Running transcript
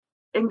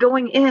And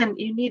going in,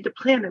 you need to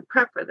plan and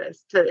prep for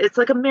this. It's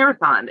like a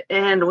marathon,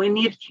 and we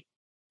need to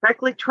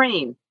correctly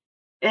train.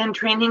 And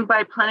training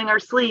by planning our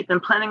sleep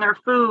and planning our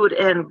food,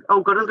 and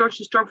go to the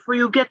grocery store before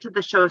you get to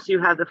the show so you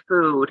have the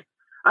food.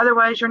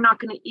 Otherwise, you're not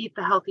going to eat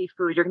the healthy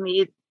food. You're going to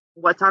eat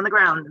what's on the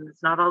ground, and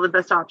it's not all the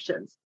best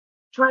options.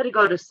 Try to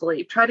go to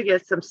sleep. Try to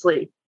get some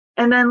sleep.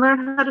 And then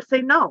learn how to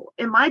say no.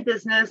 In my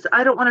business,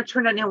 I don't want to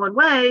turn anyone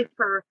away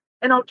for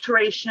an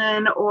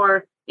alteration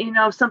or,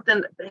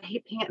 something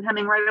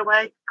hemming right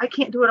away. I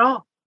can't do it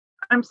all.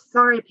 I'm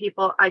sorry,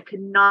 people. I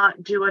could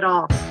not do it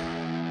all.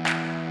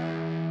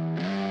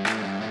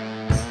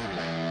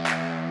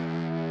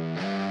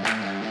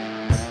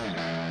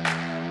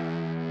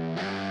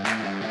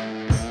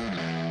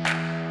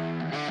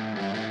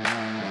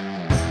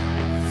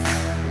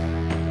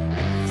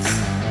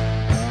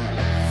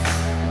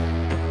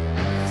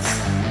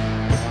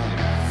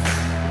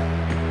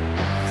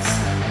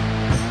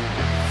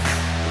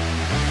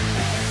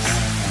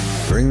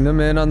 Bring them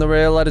in on the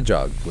rail at a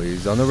jog,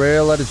 please. On the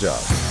rail at a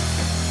jog.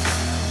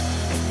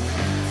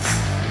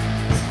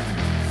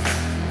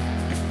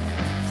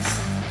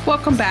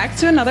 Welcome back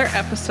to another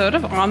episode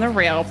of On the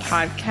Rail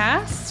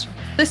podcast.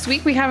 This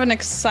week we have an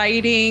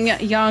exciting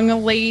young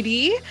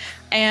lady,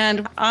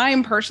 and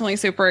I'm personally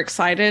super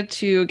excited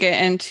to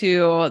get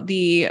into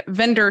the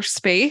vendor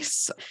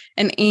space.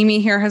 And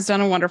Amy here has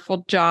done a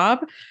wonderful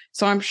job.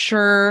 So I'm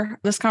sure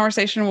this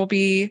conversation will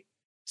be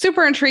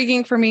super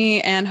intriguing for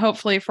me and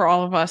hopefully for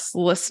all of us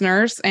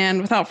listeners.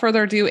 And without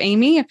further ado,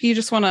 Amy, if you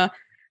just want to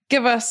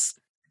give us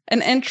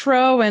an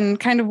intro and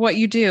kind of what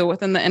you do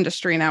within the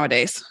industry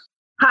nowadays.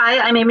 Hi,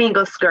 I'm Amy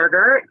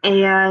Engelskiger,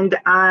 and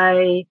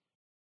I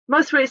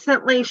most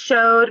recently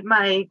showed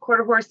my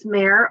quarter horse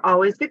mare,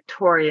 Always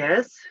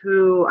Victorious,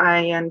 who I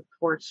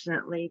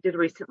unfortunately did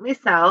recently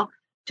sell,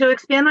 to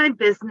expand my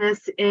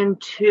business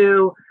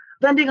into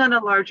vending on a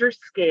larger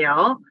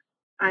scale.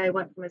 I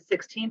went from a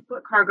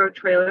 16-foot cargo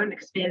trailer and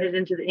expanded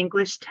into the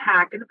English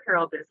tack and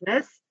apparel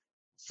business.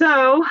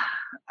 So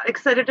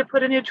excited to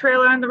put a new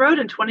trailer on the road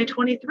in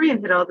 2023 and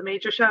hit all the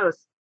major shows.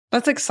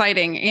 That's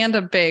exciting and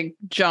a big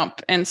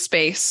jump in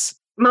space.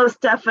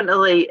 Most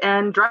definitely.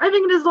 And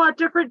driving it is a lot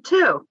different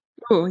too.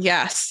 Oh,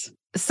 yes.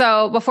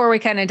 So before we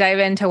kind of dive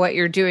into what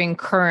you're doing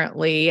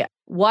currently,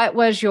 what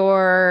was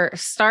your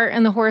start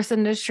in the horse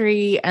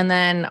industry? And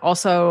then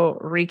also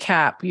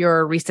recap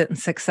your recent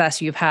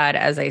success you've had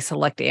as a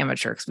select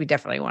amateur, because we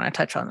definitely want to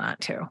touch on that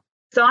too.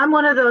 So I'm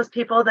one of those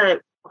people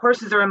that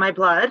horses are in my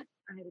blood.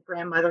 I had a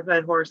grandmother who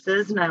had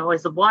horses, and I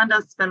always wanted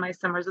to spend my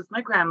summers with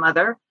my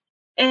grandmother.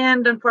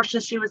 And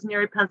unfortunately, she was in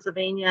Erie,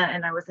 Pennsylvania,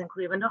 and I was in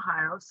Cleveland,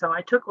 Ohio. So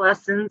I took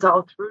lessons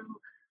all through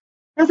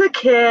as a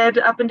kid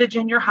up into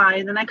junior high,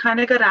 and then I kind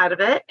of got out of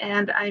it,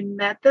 and I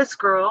met this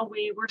girl.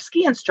 We were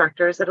ski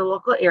instructors at a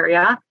local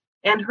area,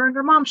 and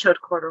her mom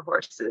showed quarter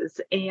horses,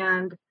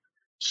 and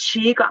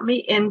she got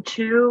me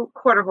into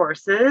quarter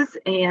horses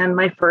and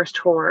my first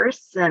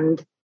horse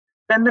and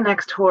then the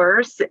next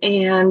horse,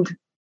 and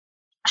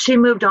she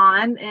moved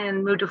on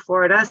and moved to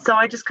Florida. So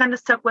I just kind of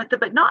stuck with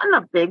it, but not on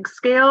a big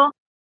scale.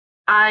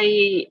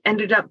 I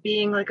ended up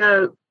being like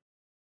a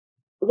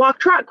walk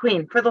trot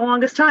queen for the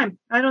longest time.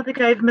 I don't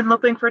think I've been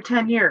loping for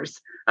 10 years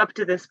up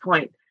to this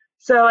point.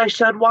 So I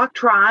showed walk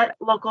trot,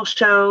 local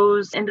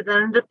shows,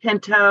 into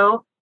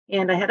Pinto,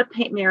 and I had a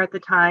paint mare at the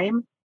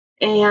time.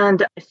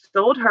 And I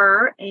sold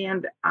her,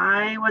 and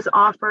I was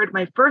offered,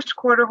 my first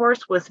quarter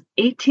horse was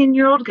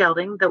 18-year-old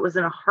gelding that was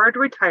in a hard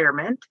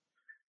retirement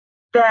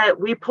that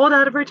we pulled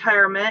out of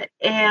retirement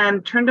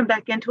and turned him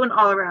back into an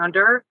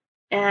all-arounder.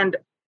 And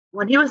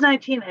when he was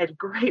 19, I had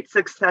great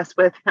success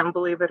with him,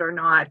 believe it or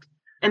not.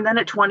 And then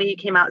at 20, he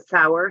came out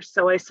sour.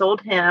 So I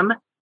sold him.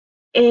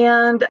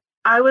 And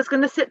I was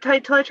going to sit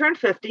tight till I turned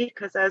 50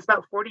 because I was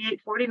about 48,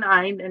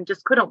 49 and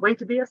just couldn't wait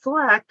to be a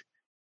select.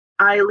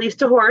 I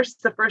leased a horse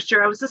the first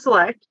year I was a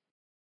select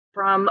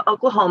from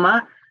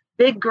Oklahoma,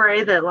 big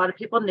gray that a lot of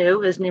people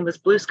knew. His name was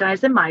Blue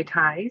Skies and Mai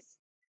Tais.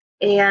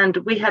 And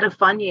we had a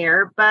fun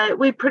year, but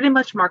we pretty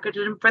much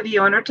marketed him for the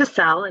owner to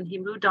sell, and he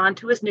moved on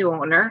to his new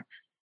owner.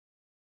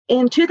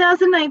 In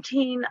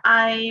 2019,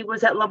 I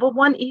was at Level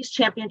 1 East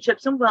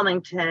Championships in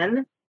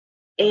Wilmington,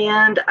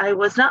 and I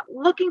was not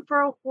looking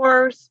for a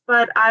horse,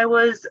 but I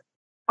was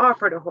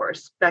offered a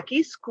horse.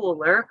 Becky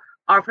Schooler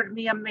offered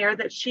me a mare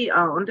that she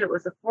owned. It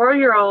was a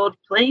 4-year-old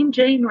plain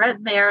Jane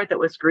red mare that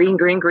was green,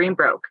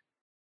 broke.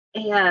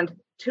 And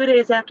 2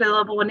 days after the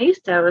Level 1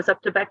 East, I was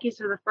up to Becky's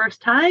for the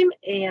first time,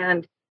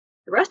 and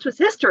the rest was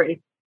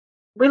history.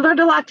 We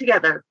learned a lot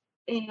together,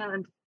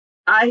 and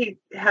I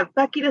have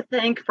Becky to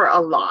thank for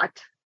a lot.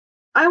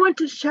 I went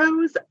to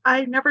shows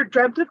I never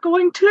dreamt of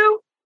going to,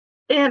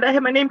 and I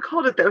had my name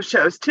called at those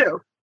shows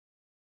too.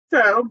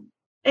 So,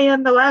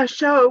 and the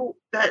last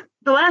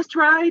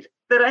ride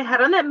that I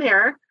had on that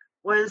mare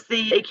was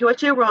the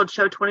AQHA World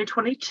Show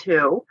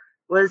 2022,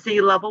 was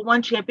the Level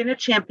 1 Champion of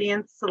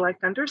Champions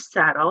Select Under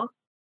Saddle,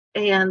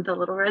 and the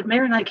Little Red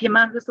Mare and I came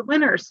out as the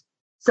winners.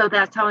 So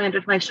that's how I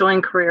ended my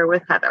showing career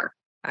with Heather.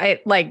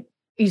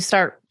 You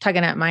start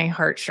tugging at my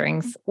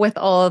heartstrings with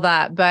all of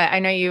that, but I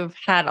know you've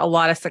had a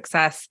lot of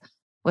success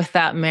with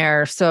that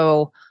mare.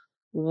 So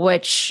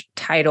which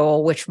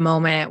title, which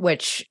moment,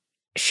 which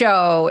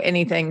show,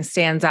 anything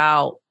stands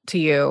out to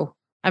you?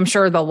 I'm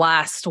sure the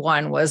last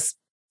one was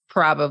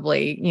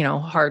probably,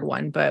 hard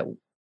one, but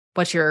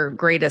what's your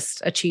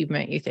greatest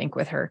achievement, you think,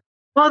 with her?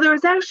 Well, there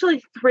was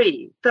actually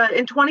three.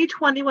 In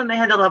 2020, when they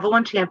had the level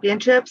 1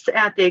 championships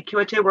at the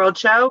QHA World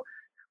Show,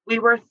 we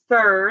were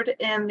third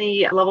in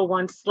the level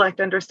 1 select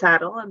under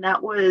saddle. And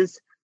that was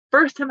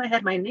first time I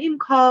had my name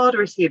called,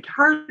 received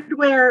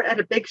hardware at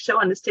a big show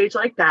on the stage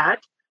like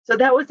that. So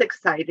that was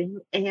exciting.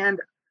 And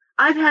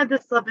I've had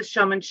this love of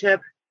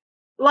showmanship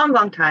a long,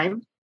 long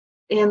time.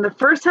 And the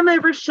first time I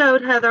ever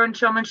showed Heather in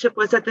showmanship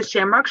was at the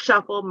Shamrock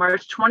Shuffle,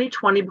 March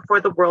 2020, before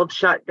the world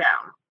shut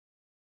down.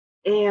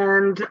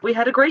 And we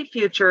had a great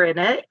future in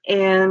it.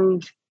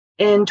 And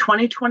in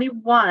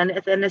 2021,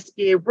 at the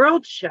NSBA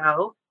World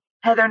Show,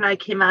 Heather and I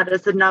came out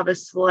as the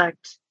novice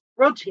select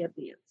world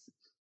champions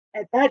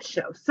at that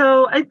show.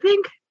 So I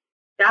think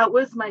that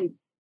was my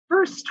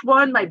first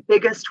one, my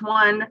biggest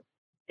one.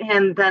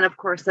 And then, of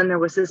course, there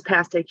was this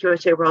past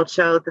QHA World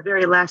Show, the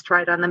very last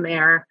ride on the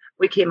mare.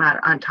 We came out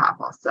on top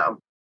also.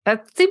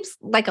 That seems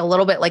like a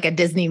little bit like a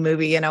Disney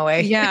movie in a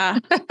way. Yeah.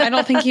 I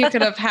don't think you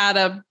could have had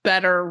a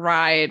better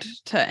ride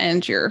to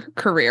end your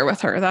career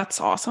with her.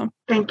 That's awesome.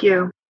 Thank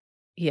you.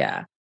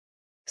 Yeah.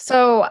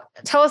 So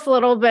tell us a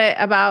little bit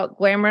about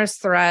Glamorous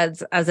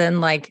Threads, as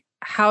in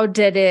how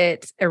did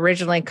it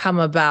originally come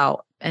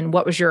about? And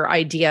what was your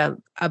idea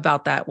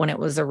about that when it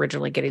was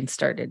originally getting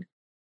started?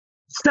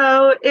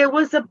 So it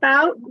was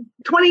about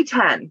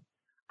 2010.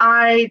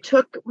 I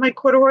took my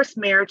quarter horse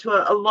mare to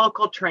a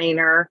local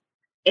trainer,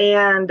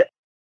 and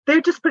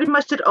they just pretty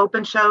much did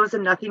open shows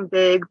and nothing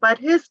big. But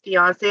his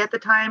fiance at the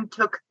time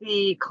took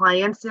the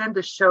clients in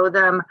to show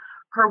them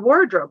her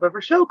wardrobe of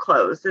her show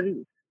clothes.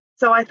 And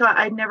so I thought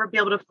I'd never be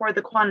able to afford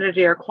the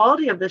quantity or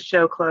quality of the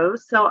show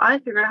clothes. So I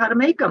figured out how to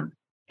make them.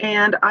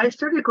 And I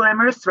started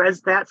Glamorous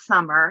Threads that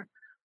summer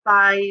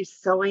by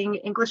sewing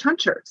English hunt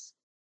shirts.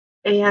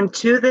 And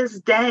to this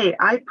day,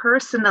 I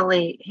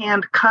personally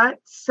hand cut,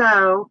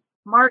 sew,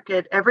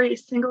 market every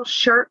single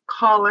shirt,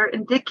 collar,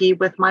 and dickie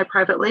with my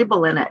private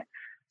label in it.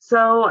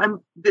 So I'm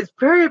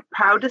very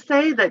proud to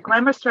say that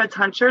Glamorous Threads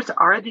hunt shirts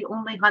are the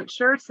only hunt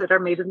shirts that are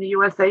made in the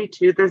USA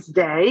to this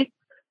day,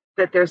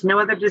 that there's no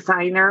other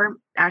designer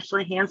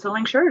actually hand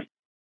sewing shirts.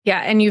 Yeah.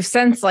 And you've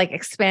since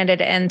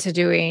expanded into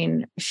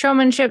doing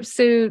showmanship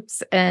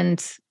suits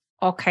and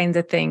all kinds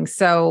of things.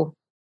 So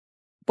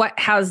what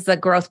has the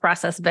growth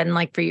process been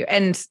like for you?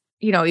 And,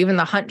 even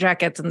the hunt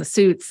jackets and the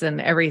suits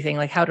and everything,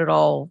 how did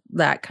all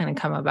that kind of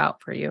come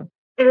about for you?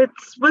 It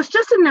was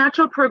just a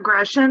natural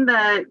progression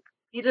that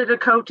you needed a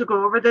coat to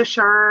go over the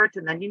shirt,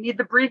 and then you need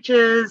the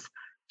breeches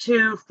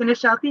to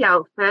finish out the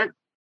outfit.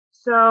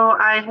 So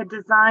I had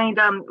designed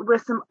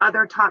with some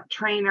other top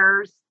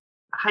trainers,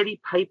 Heidi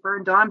Piper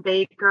and Dawn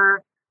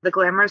Baker, the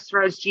Glamorous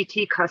Threads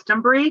GT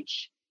custom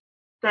breech.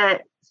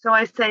 So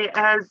I say,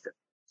 as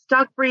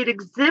stock breed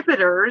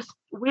exhibitors,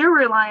 we're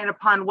relying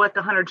upon what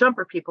the hunter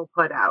jumper people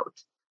put out.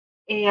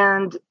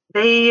 And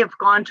they have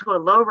gone to a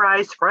low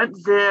rise front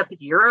zip,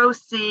 Euro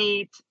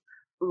seat,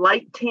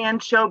 light tan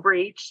show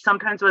breech,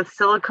 sometimes with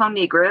silicone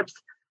knee grips.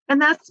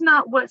 And that's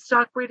not what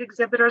stock breed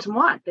exhibitors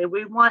want.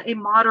 We want a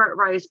moderate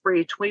rise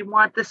breech. We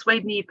want the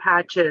suede knee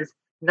patches,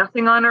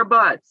 nothing on our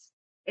butts,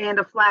 and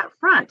a flat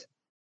front.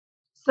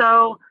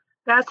 So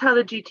that's how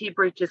the GT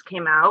breeches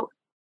came out.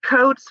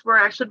 Coats were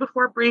actually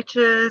before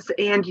breeches,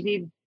 and you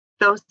need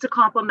those to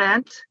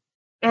complement.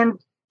 And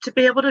to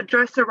be able to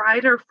dress a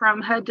rider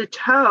from head to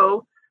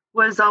toe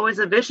was always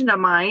a vision of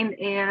mine.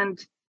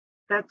 And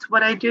that's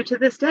what I do to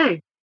this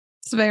day.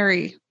 It's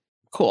very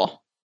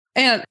cool.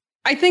 And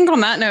I think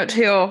on that note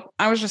too,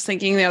 I was just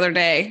thinking the other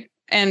day,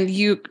 and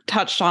you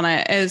touched on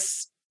it,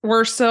 is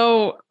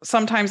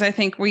sometimes I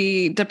think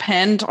we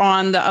depend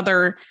on the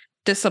other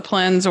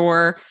disciplines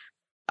or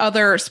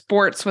other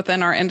sports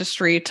within our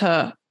industry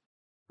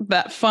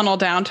that funnel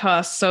down to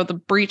us. So the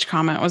breech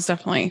comment was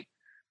definitely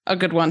a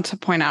good one to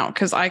point out,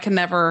 because I could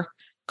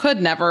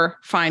never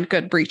find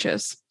good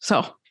breeches.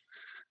 So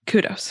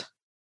kudos.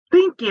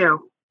 Thank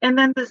you. And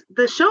then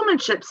the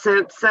showmanship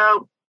suit.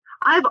 So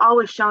I've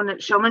always shown at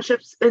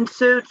showmanships in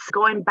suits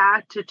going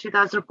back to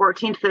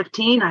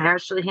 2014-15. I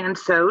actually hand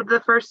sewed the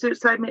first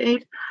suits I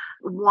made.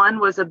 One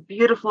was a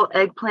beautiful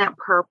eggplant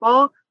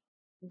purple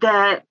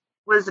that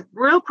was a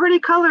real pretty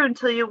color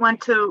until you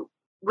went to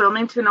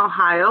Wilmington,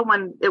 Ohio,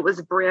 when it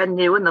was brand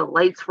new and the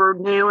lights were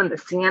new and the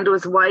sand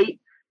was white.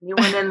 You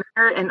went in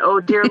there and, oh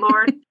dear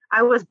Lord,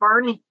 I was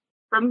Barney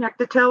from neck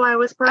to toe. I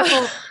was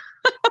purple.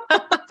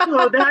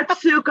 So that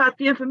suit got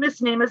the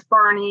infamous name as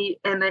Barney,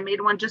 and I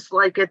made one just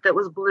like it that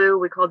was blue.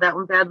 We called that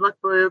one Bad Luck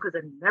Blue because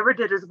I never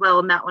did as well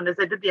in that one as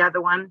I did the other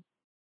one.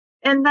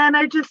 And then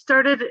I just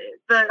started,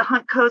 the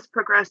hunt coats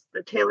progressed.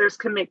 The tailors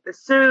can make the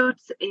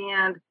suits.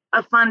 And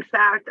a fun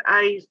fact,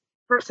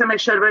 first time I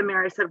showed my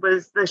mare, I said,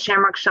 was the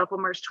Shamrock Shuffle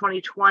March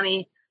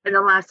 2020. And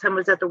the last time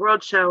was at the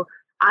World Show.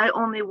 I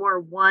only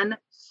wore one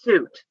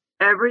suit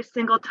every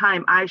single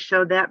time I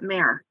showed that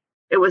mare.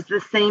 It was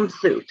the same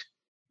suit.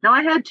 Now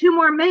I had 2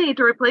 more made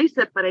to replace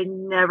it, but I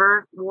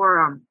never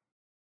wore them.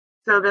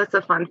 So that's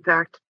a fun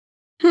fact.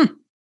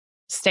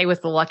 Stay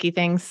with the lucky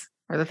things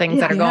or the things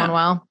Yeah. that are going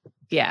well.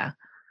 Yeah.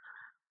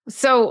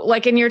 So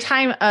like in your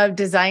time of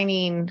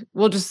designing,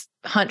 we'll just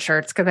hunt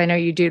shirts because I know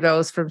you do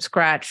those from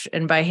scratch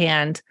and by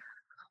hand.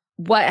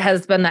 What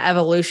has been the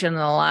evolution in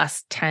the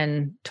last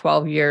 10,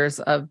 12 years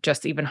of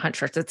just even hunt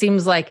shirts? It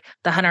seems like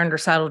the Hunter Under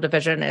Saddle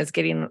division is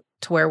getting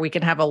to where we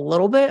can have a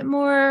little bit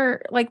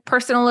more like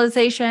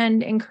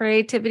personalization and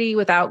creativity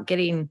without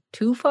getting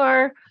too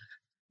far,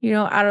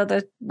 out of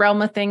the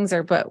realm of things.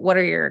 But what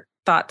are your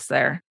thoughts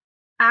there?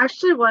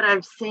 Actually, what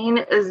I've seen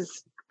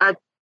is a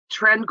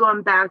trend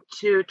going back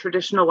to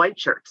traditional white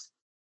shirts.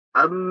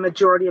 A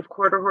majority of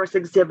quarter horse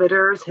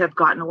exhibitors have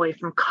gotten away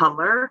from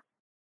color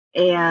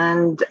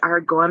and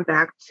are going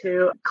back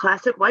to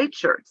classic white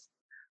shirts.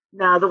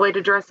 Now, the way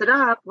to dress it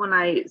up, when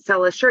I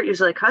sell a shirt,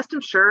 usually a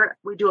custom shirt,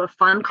 we do a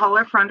fun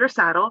collar for under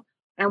saddle,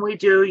 and we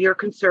do your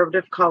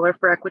conservative collar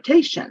for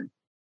equitation.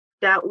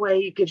 That way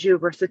it gives you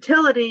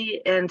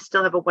versatility and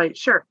still have a white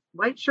shirt.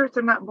 White shirts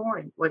are not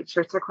boring. White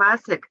shirts are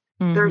classic.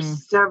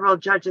 There's several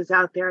judges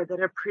out there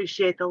that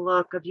appreciate the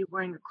look of you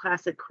wearing a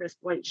classic crisp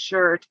white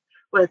shirt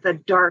with a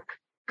dark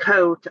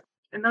coat.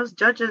 And those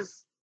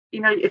judges,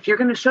 if you're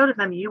going to show to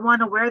them, you want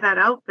to wear that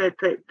outfit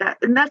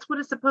and that's what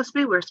it's supposed to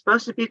be. We're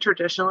supposed to be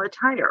traditional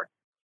attire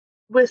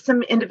with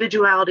some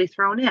individuality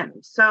thrown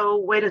in. So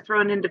way to throw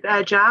in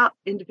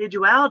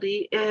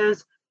individuality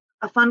is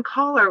a fun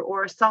collar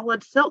or a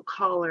solid silk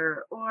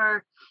collar,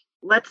 or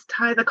let's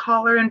tie the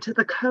collar into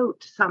the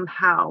coat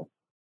somehow.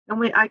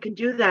 And I can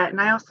do that.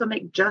 And I also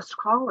make just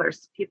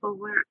collars. People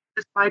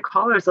just buy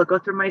collars. They'll go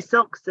through my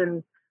silks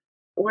and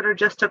order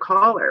just a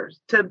collar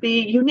to be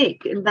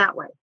unique in that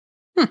way.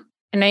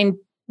 And I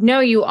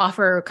know you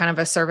offer kind of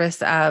a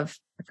service of,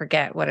 I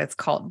forget what it's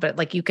called, but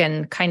like you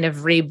can kind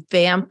of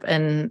revamp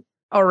an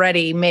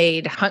already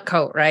made hunt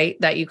coat, right?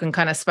 That you can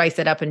kind of spice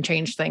it up and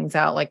change things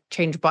out, like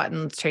change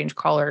buttons, change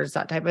colors,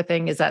 that type of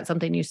thing. Is that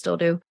something you still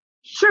do?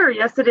 Sure.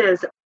 Yes, it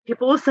is.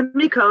 People will send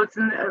me coats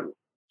and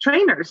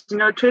trainers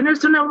don't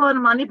have a lot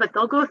of money, but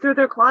they'll go through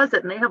their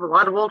closet and they have a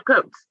lot of old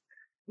coats,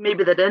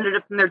 maybe that ended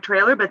up in their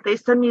trailer, but they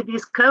send me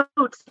these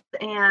coats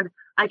and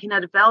I can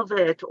add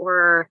velvet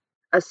or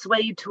a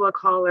suede to a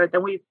collar.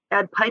 Then we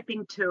add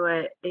piping to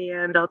it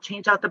and I'll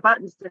change out the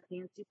buttons to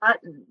fancy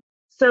buttons.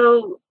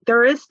 So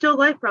there is still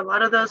life for a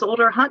lot of those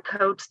older hunt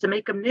coats to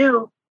make them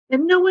new.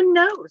 And no one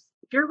knows.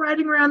 If you're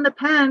riding around the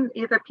pen,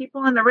 either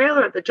people on the rail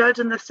or the judge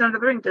in the center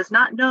of the ring does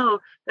not know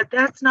that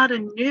that's not a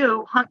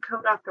new hunt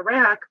coat off the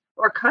rack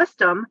or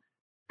custom,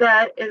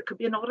 that it could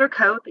be an older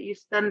coat that you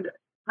spend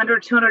 $100,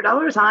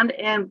 $200 on,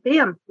 and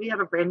bam, we have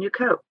a brand new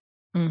coat.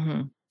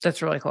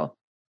 That's really cool.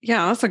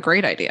 Yeah, that's a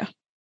great idea.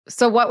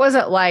 So what was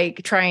it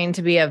like trying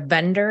to be a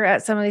vendor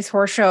at some of these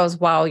horse shows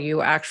while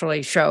you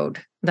actually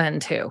showed then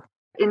too?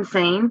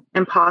 Insane,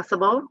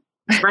 impossible.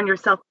 Run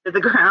yourself to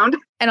the ground.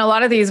 And a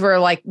lot of these were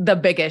like the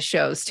biggest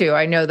shows too.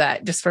 I know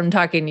that just from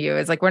talking to you.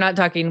 It's like, we're not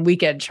talking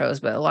weekend shows,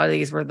 but a lot of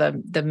these were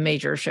the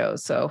major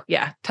shows. So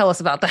yeah, tell us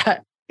about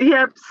that.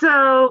 Yep.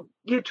 So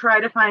you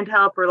try to find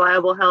help,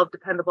 reliable help,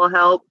 dependable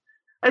help,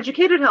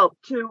 educated help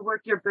to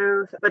work your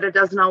booth, but it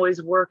doesn't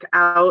always work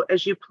out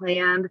as you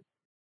planned.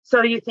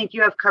 So you think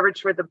you have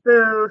coverage for the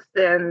booth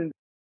and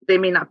they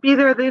may not be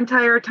there the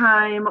entire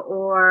time,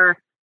 or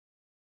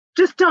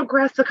just don't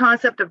grasp the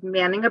concept of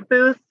manning a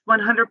booth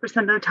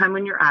 100% of the time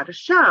when you're at a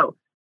show.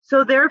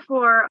 So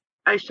therefore,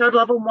 I showed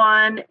level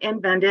 1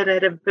 and vended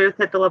at a booth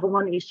at the level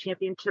 1 East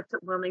Championships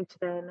at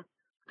Wilmington.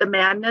 The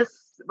madness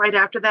right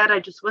after that, I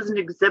just was an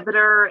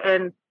exhibitor,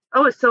 and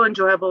it's so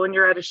enjoyable when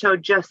you're at a show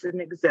just an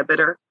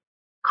exhibitor.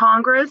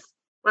 Congress,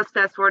 let's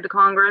fast forward to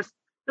Congress.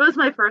 It was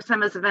my first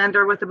time as a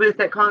vendor with a booth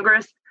at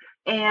Congress.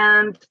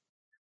 And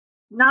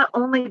not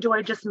only do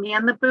I just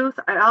man the booth,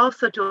 I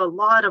also do a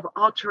lot of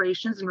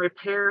alterations and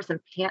repairs and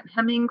pant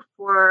hemming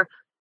for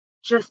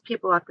just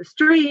people off the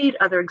street,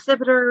 other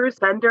exhibitors,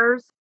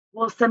 vendors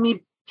will send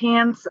me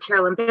pants.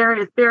 Carolyn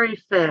Berry is Berry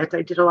Fit.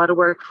 I did a lot of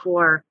work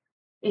for.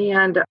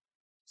 And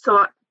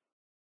so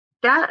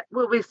that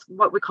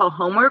what we call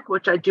homework,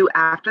 which I do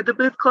after the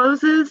booth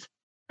closes.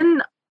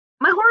 And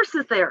my horse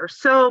is there.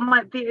 So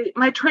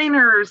my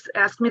trainers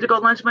ask me to go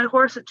lunch my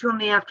horse at 2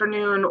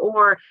 p.m,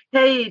 or,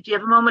 hey, do you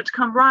have a moment to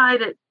come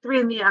ride at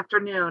 3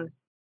 p.m?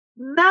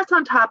 That's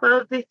on top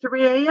of the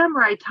 3 a.m.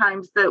 ride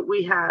times that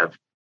we have,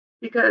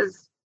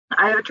 because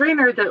I have a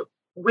trainer that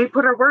we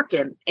put our work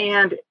in.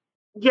 And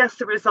yes,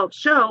 the results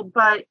show,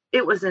 but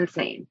it was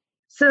insane.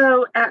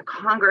 So at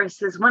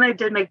Congress is when I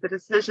did make the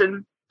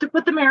decision to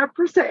put the mare up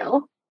for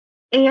sale,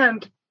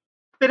 and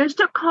finished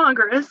up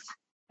Congress.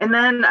 And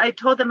then I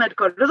told them I'd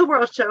go to the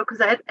World Show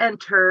because I had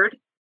entered,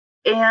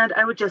 and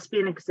I would just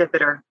be an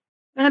exhibitor.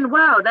 And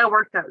wow, that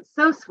worked out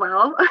so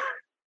swell.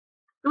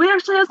 We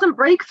actually had some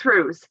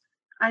breakthroughs.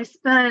 I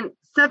spent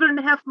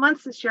 7.5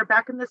 months this year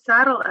back in the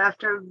saddle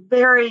after a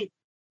very,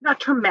 not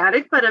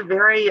traumatic, but a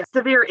very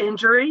severe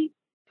injury,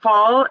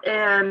 fall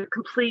and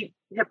complete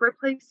hip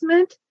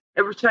replacement,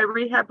 which I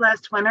rehabbed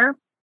last winter.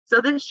 So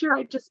this year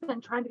I've just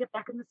been trying to get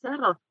back in the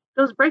saddle.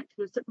 those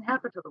breakthroughs didn't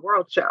happen to the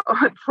World Show,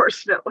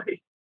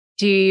 unfortunately.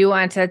 Do you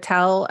want to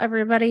tell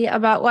everybody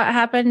about what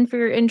happened for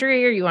your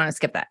injury, or you want to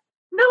skip that?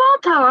 No,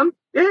 I'll tell them.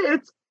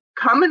 It's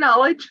common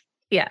knowledge.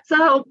 Yeah.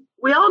 So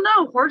we all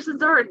know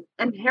horses are an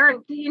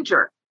inherent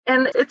danger,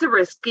 and it's a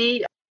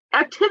risky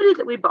activity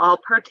that we've all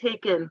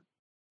partake in.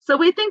 So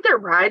we think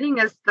that riding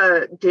is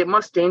the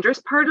most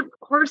dangerous part of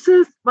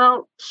horses.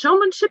 Well,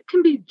 showmanship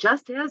can be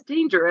just as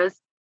dangerous.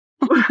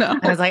 No.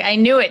 I was like, I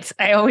knew it.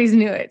 I always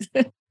knew it.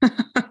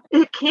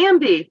 It can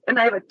be. And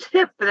I have a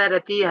tip for that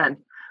at the end.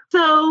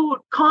 So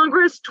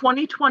Congress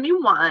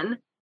 2021,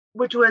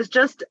 which was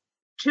just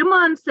 2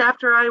 months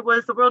after I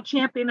was the world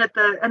champion at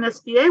the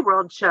NSBA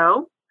World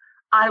Show,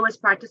 I was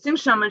practicing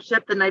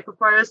showmanship the night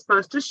before I was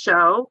supposed to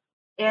show.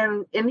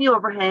 And in the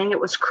overhang, it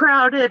was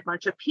crowded,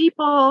 bunch of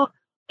people.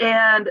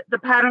 And the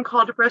pattern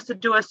called for us to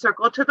do a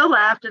circle to the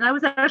left. And I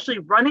was actually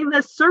running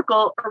this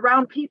circle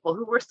around people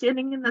who were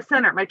standing in the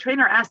center. My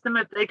trainer asked them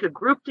if they could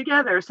group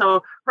together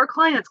so her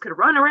clients could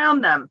run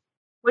around them,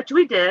 which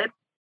we did.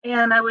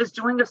 And I was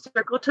doing a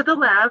circle to the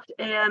left,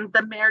 and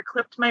the mare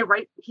clipped my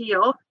right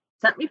heel,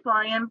 sent me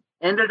flying,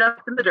 ended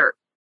up in the dirt.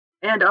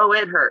 And oh,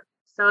 it hurt.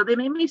 So they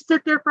made me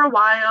sit there for a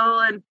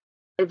while and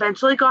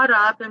eventually got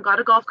up and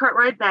got a golf cart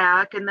ride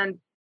back. And then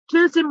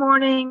Tuesday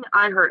morning,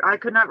 I hurt. I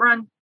could not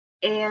run.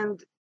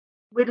 And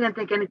we didn't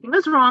think anything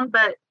was wrong,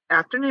 but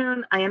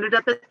afternoon, I ended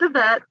up at the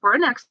vet for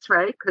an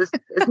x-ray, because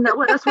isn't that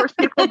what us horse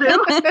people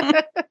do?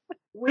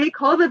 We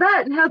call the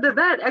vet and have the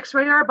vet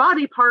x-ray our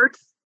body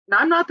parts. And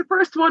I'm not the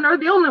first one or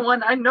the only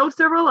one. I know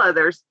several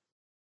others.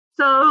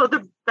 So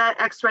the vet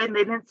x-ray, and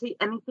they didn't see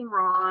anything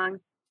wrong.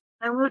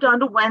 I moved on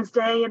to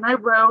Wednesday, and I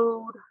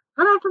rode.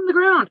 Got out from the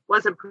ground.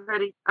 Wasn't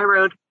pretty. I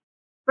rode.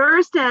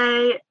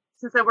 Thursday,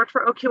 since I worked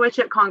for OQH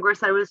at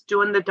Congress, I was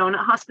doing the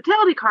donut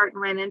hospitality cart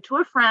and ran into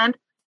a friend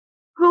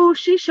who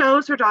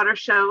her daughter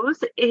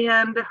shows,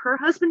 and her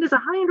husband is a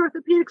high-end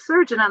orthopedic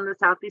surgeon on the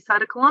southeast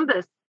side of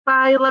Columbus.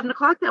 By 11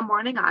 o'clock that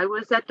morning, I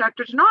was at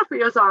Dr.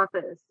 D'Onofrio's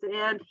office,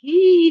 and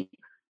he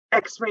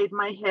x-rayed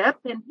my hip,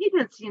 and he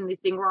didn't see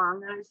anything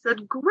wrong. And I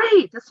said,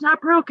 great, it's not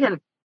broken.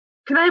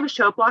 Can I have a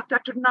show block,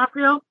 Dr.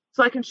 D'Onofrio,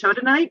 so I can show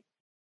tonight?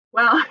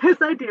 Well,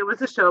 his idea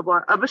was a show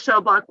block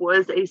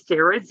was a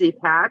steroid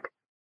Z-Pack,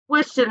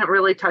 which didn't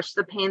really touch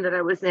the pain that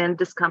I was in,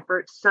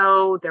 discomfort.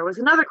 So there was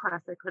another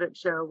class I couldn't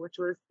show, which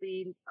was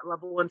the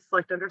level 1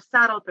 select under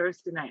saddle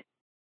Thursday night.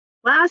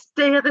 Last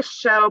day of the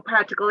show,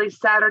 practically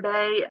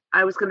Saturday,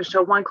 I was going to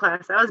show one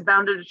class. I was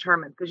bound to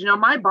determine, because,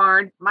 my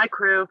barn, my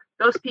crew,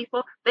 those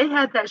people, they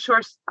had that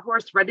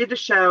horse ready to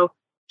show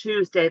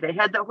Tuesday. They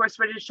had that horse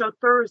ready to show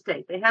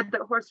Thursday. They had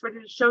that horse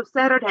ready to show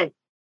Saturday.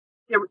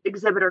 The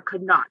exhibitor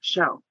could not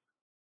show.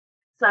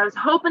 So I was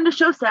hoping to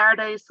show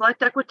Saturday,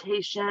 select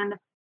equitation.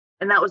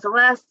 And that was the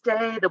last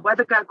day. The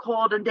weather got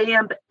cold and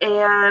damp.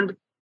 And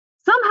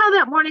somehow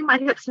that morning, my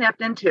hip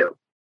snapped in two.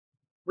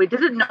 We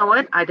didn't know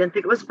it. I didn't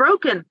think it was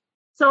broken.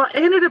 So I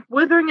ended up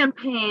withering in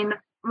pain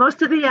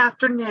most of the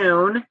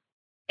afternoon,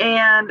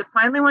 and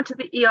finally went to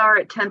the ER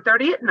at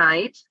 10:30 at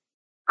night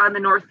on the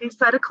northeast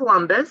side of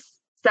Columbus,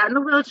 sat in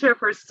a wheelchair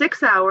for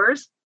 6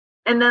 hours.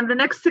 And then the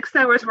next 6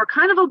 hours were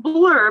kind of a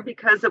blur,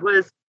 because it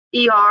was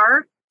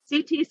ER,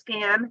 CT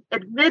scan,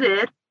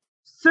 admitted,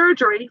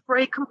 surgery for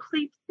a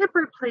complete hip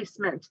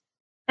replacement.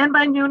 And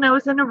by noon, I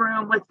was in a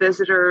room with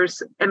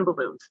visitors and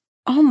balloons.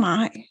 Oh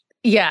my.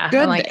 Yeah.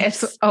 Goodness. Like,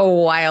 it's a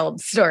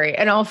wild story.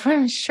 And all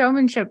from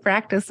showmanship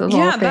practice.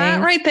 Yeah,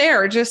 that right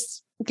there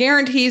just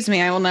guarantees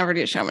me I will never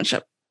do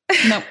showmanship.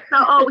 No.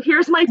 So,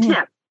 here's my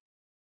tip.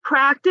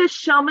 Practice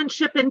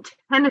showmanship in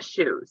tennis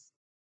shoes.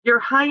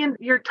 Your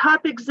your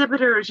top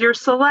exhibitors, your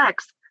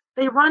selects,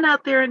 they run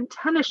out there in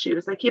tennis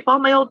shoes. I kept all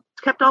my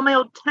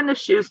old tennis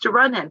shoes to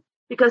run in,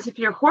 because if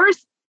your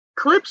horse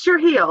clips your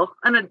heel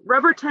on a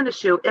rubber tennis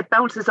shoe, it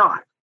bounces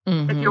off.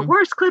 Mm-hmm. If your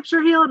horse clips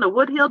your heel in a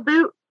wood-heeled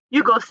boot,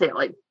 you go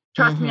sailing.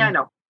 Trust me, I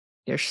know.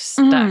 You're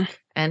stuck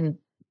and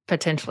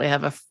potentially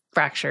have a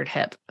fractured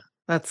hip.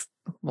 That's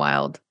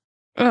wild.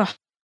 Ugh.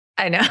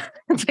 I know.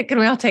 It's like, can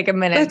we all take a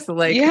minute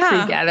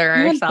to gather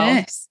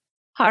ourselves?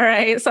 All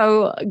right.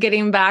 So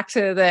getting back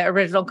to the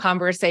original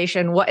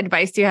conversation, what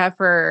advice do you have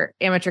for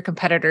amateur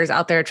competitors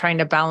out there trying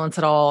to balance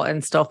it all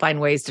and still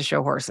find ways to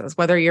show horses,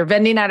 whether you're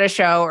vending at a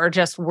show or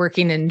just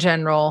working in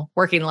general,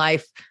 working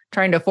life,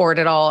 trying to afford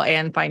it all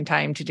and find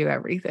time to do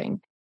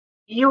everything?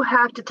 You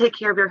have to take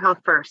care of your health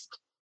first.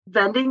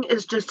 Vending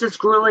is just as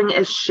grueling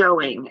as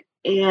showing.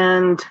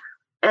 And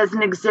as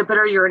an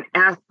exhibitor, you're an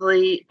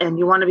athlete and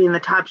you want to be in the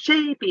top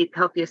shape, eat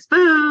healthiest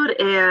food.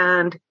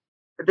 And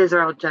these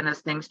are all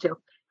Jenna's things too,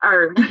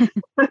 or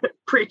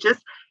preaches,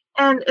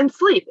 and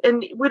sleep.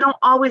 And we don't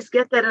always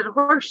get that at a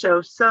horse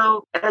show.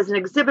 So as an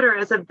exhibitor,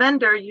 as a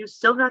vendor, you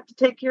still have to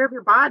take care of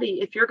your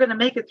body if you're going to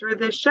make it through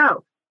this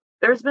show.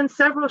 There's been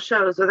several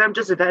shows whether I'm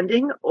just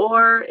vending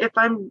or if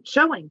I'm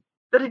showing,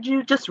 that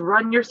you just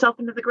run yourself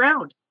into the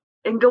ground.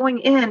 And going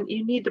in,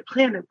 you need to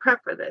plan and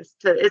prep for this.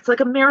 It's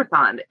like a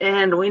marathon,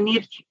 and we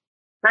need to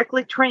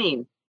correctly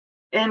train.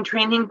 And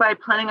training by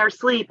planning our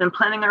sleep and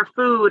planning our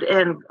food,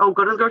 and go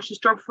to the grocery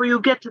store before you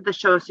get to the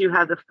show so you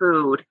have the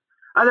food.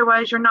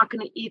 Otherwise, you're not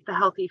going to eat the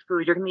healthy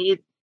food. You're going to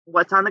eat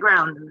what's on the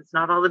ground, and it's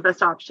not all the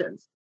best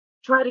options.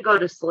 Try to go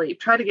to sleep,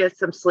 try to get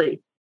some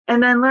sleep,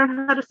 and then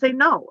learn how to say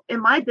no. In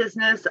my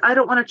business, I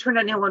don't want to turn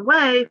anyone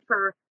away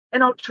for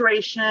an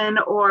alteration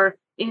or,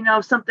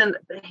 something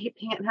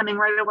panhandling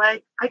right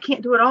away. I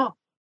can't do it all.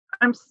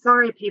 I'm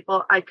sorry,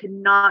 people. I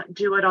cannot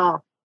do it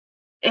all.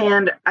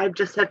 And I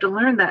just have to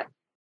learn that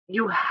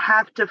you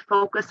have to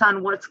focus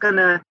on what's going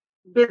to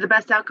be the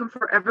best outcome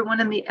for everyone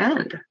in the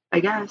end,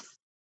 I guess.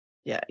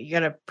 Yeah, you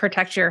got to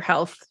protect your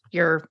health,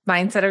 your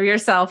mindset of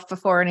yourself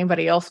before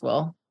anybody else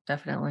will.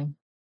 Definitely.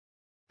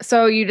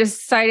 So you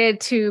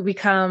decided to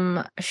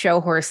become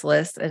show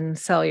horseless and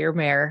sell your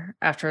mare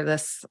after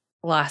this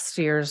last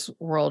year's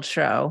world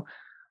show.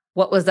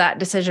 What was that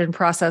decision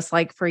process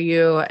like for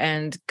you?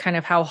 And kind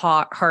of how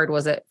hard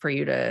was it for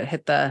you to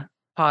hit the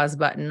pause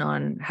button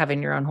on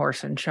having your own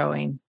horse and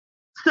showing?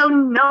 So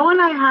knowing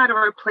I had a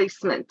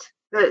replacement,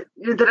 that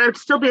I would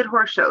still be at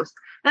horse shows.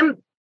 And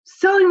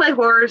selling my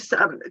horse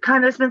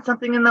kind of has been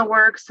something in the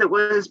works. It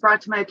was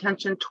brought to my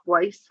attention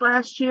twice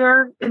last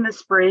year in the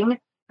spring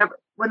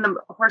when the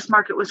horse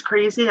market was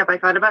crazy. I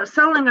thought about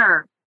selling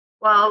her.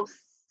 Well,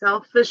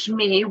 selfish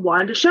me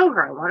wanted to show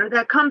her. I wanted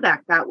that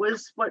comeback. That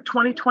was what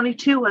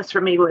 2022 was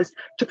for me, was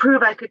to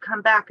prove I could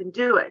come back and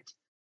do it.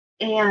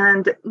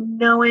 And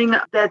knowing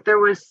that there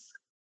was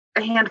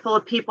a handful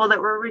of people that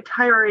were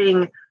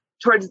retiring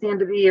towards the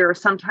end of the year,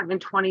 sometime in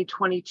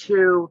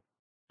 2022,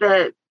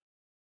 that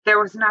there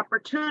was an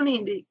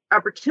opportunity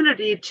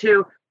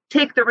to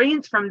take the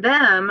reins from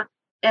them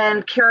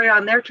and carry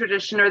on their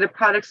tradition or the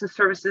products and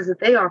services that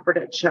they offered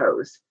at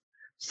shows.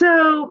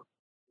 So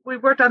we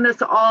worked on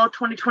this all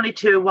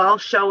 2022 while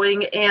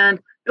showing, and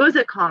it was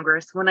at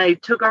Congress when I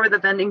took over the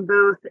vending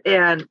booth,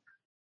 and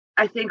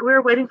I think we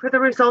were waiting for the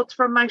results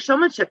from my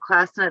showmanship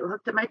class, and I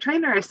looked at my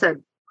trainer. I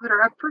said, put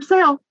her up for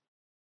sale.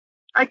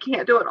 I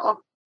can't do it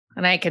all.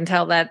 And I can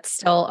tell that's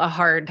still a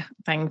hard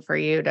thing for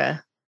you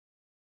to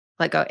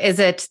let go. Is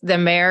it the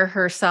mare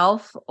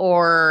herself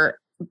or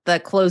the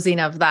closing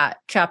of that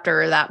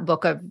chapter or that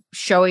book of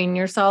showing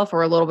yourself,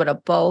 or a little bit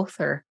of both?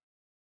 Or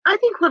I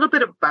think a little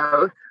bit of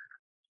both.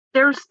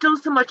 There's still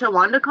so much I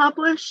wanted to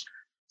accomplish.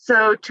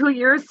 So 2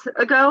 years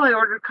ago, I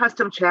ordered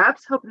custom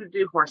chaps, hoping to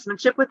do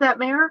horsemanship with that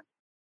mare.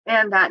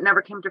 And that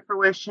never came to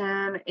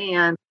fruition.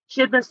 And she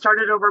had been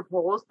started over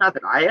poles. Not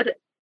that I had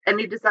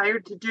any desire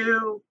to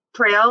do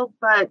trail,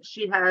 but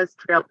she has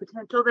trail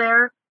potential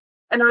there.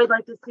 And I would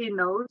like to see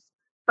those.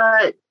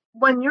 But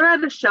when you're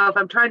at a show, if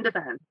I'm trying to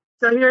vend,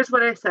 so here's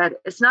what I said.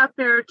 It's not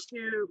fair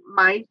to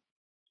my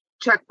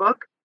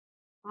checkbook,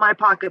 my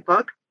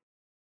pocketbook,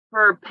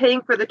 for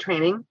paying for the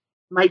training.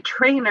 My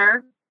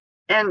trainer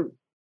and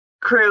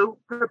crew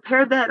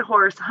prepared that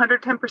horse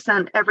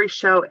 110% every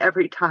show,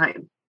 every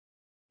time.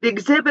 The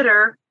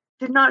exhibitor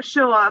did not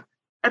show up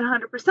at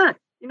 100%.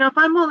 If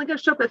I'm only going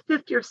to show up at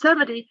 50 or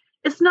 70,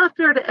 it's not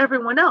fair to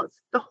everyone else.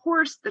 The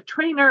horse, the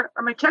trainer,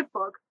 or my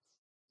checkbook,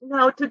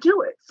 to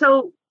do it.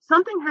 So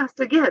something has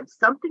to give,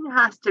 something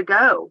has to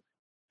go.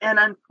 And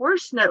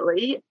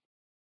unfortunately,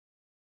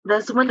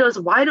 this window is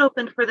wide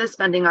open for this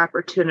vending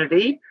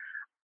opportunity.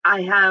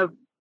 I have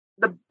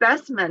the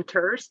best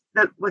mentors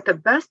with the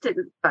best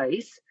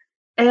advice,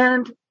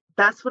 and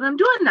that's what I'm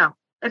doing now.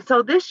 And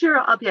so this year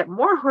I'll be at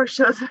more horse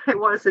shows than I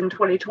was in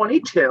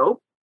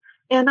 2022,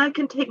 and I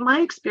can take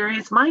my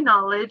experience, my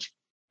knowledge,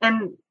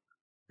 and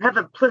have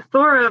a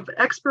plethora of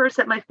experts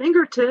at my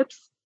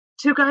fingertips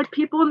to guide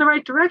people in the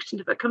right direction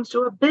if it comes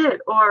to a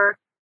bid or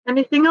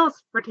anything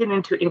else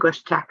pertaining to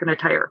English tack and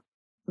attire.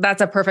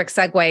 That's a perfect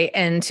segue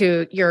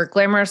into your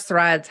Glamorous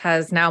Threads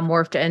has now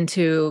morphed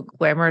into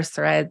Glamorous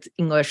Threads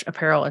English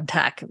Apparel and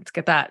Tech. Let's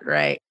get that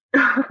right.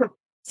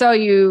 So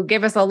you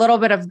gave us a little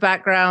bit of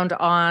background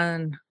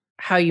on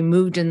how you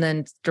moved in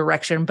the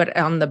direction, but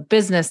on the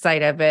business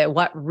side of it,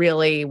 what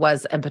really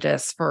was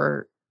impetus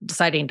for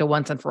deciding to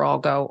once and for all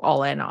go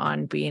all in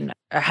on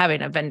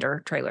having a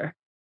vendor trailer?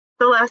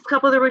 The last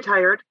couple that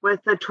retired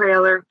with the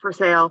trailer for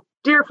sale,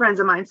 dear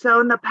friends of mine. So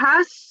in the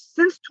past,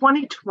 since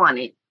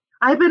 2020,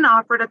 I've been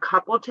offered a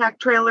couple tack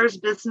trailers,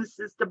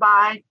 businesses to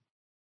buy,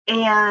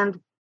 and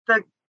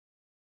the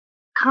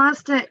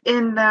constant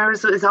in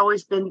theirs has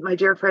always been my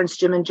dear friends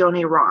Jim and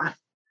Joni Roth,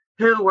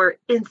 who were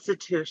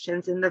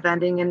institutions in the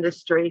vending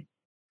industry.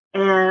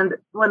 And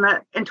when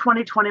in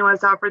 2020, when I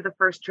was offered the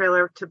first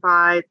trailer to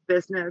buy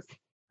business,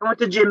 I went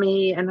to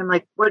Jimmy and I'm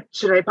like, what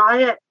should I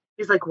buy it?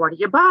 He's like, what are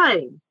you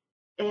buying?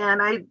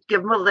 And I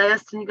give him a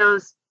list and he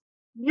goes,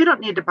 you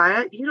don't need to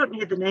buy it. You don't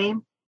need the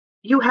name.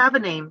 You have a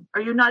name.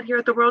 Are you not here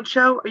at the World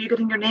Show? Are you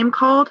getting your name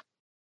called?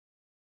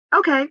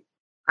 Okay,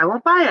 I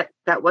won't buy it.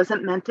 That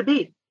wasn't meant to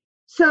be.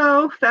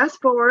 So fast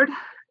forward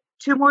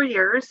 2 more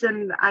years,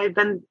 and I've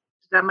been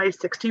on my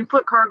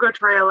 16-foot cargo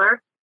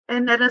trailer.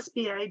 And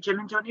NSBA, Jim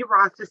and Joni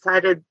Roth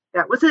decided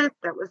that was it.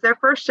 That was their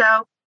first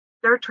show.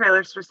 Their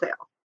trailers for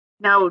sale.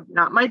 Now,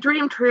 not my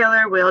dream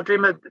trailer. We all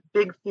dream of a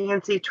big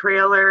fancy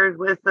trailer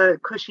with a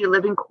cushy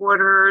living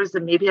quarters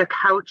and maybe a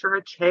couch or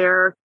a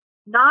chair.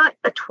 Not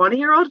a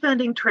 20-year-old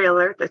vending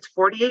trailer that's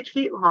 48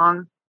 feet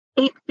long,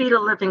 8 feet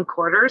of living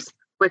quarters,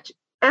 which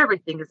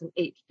Everything is in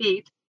 8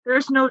 feet.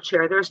 There's no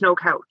chair, there's no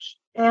couch.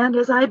 And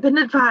as I've been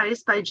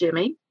advised by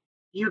Jimmy,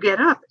 you get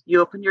up,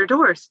 you open your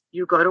doors,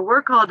 you go to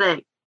work all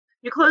day.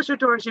 You close your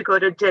doors, you go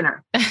to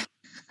dinner.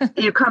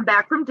 You come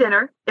back from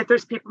dinner. If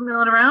there's people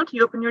milling around,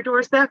 you open your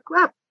doors back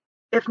up.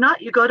 If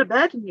not, you go to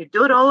bed and you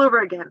do it all over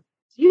again.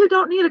 You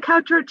don't need a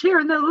couch or a chair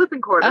in the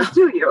living quarters,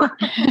 do you?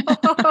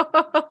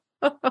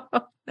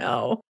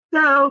 No.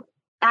 So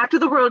after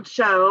the World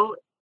Show,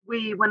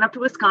 we went up to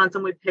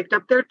Wisconsin. We picked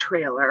up their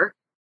trailer.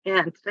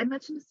 And did I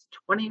mention this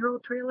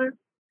 20-year-old trailer?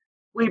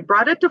 We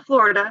brought it to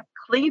Florida,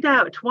 cleaned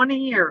out 20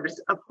 years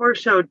of horse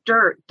show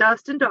dirt,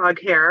 dust, and dog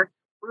hair,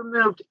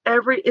 removed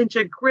every inch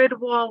of grid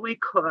wall we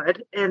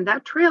could. And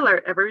that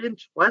trailer, every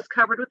inch was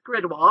covered with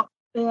grid wall.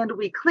 And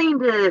we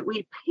cleaned it,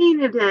 we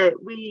painted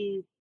it,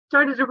 we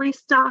started to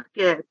restock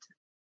it.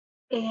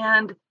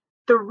 And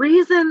the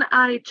reason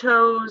I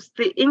chose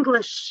the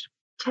English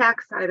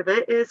tax side of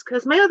it is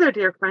because my other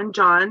dear friend,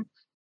 John,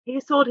 he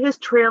sold his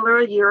trailer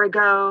a year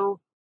ago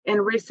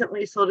and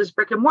recently sold his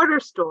brick and mortar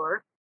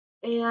store.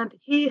 And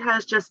he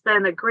has just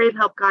been a great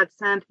help,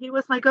 godsend. He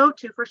was my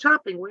go-to for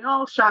shopping. We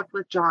all shopped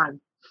with John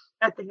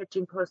at the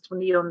hitching post when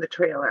he owned the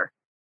trailer.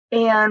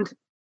 And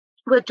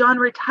with John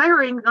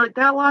retiring, like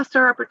that lost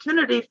our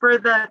opportunity for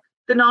the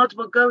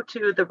knowledgeable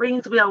go-to, the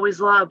reins we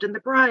always loved and the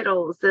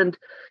bridles. And,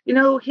 you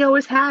know, he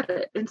always had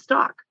it in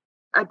stock.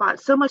 I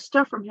bought so much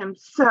stuff from him.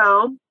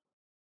 So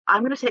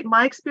I'm going to take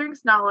my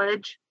experience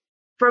knowledge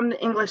from the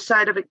English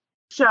side of it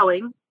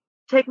showing,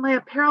 take my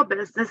apparel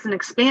business and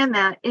expand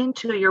that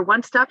into your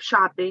one-stop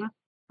shopping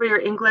for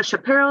your English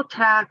apparel,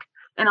 tack,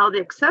 and all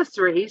the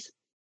accessories.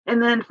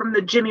 And then from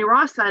the Jimmy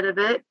Ross side of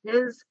it,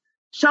 his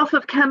shelf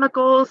of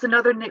chemicals and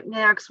other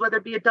knickknacks, whether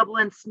it be a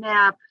double-end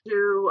snap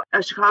to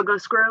a Chicago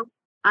screw.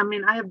 I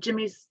mean, I have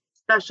Jimmy's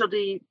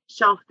specialty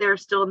shelf there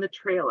still in the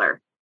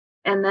trailer.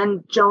 And then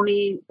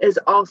Joni is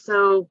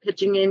also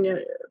pitching in,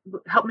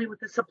 help me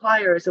with the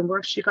suppliers and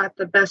where she got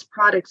the best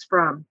products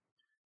from.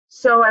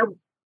 So I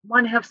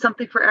want to have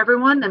something for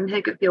everyone and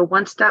make it be a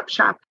one-stop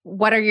shop.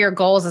 What are your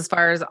goals as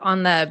far as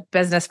on the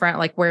business front?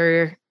 Like,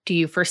 where do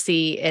you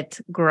foresee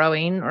it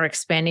growing or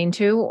expanding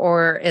to?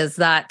 Or is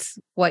that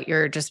what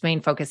your just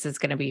main focus is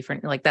going to be for,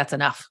 like, that's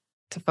enough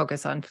to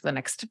focus on for the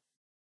next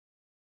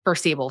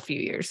foreseeable few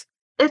years?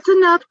 It's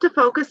enough to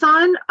focus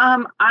on.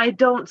 I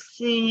don't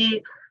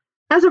see,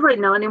 as of right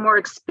now, any more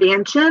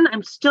expansion.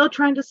 I'm still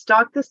trying to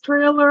stock this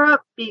trailer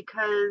up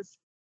because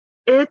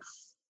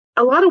it's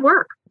a lot of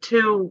work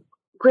to,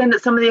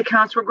 granted, some of the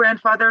accounts were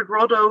grandfathered,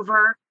 rolled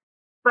over,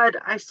 but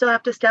I still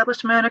have to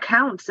establish my own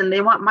accounts and they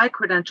want my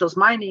credentials,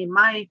 my name,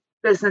 my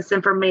business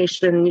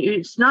information.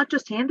 It's not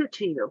just handed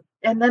to you.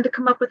 And then to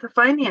come up with the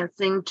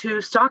financing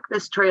to stock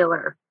this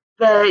trailer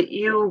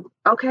that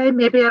okay,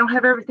 maybe I don't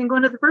have everything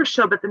going to the first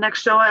show, but the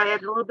next show I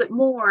add a little bit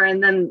more.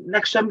 And then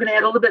next show I'm going to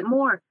add a little bit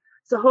more.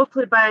 So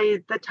hopefully by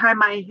the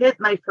time I hit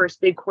my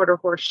first big quarter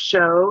horse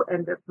show,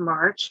 end of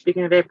March,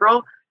 beginning of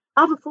April,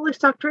 I'll have a fully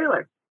stocked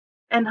trailer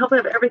and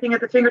hopefully have everything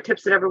at the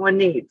fingertips that everyone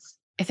needs.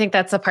 I think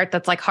that's the part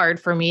that's like hard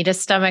for me to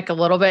stomach a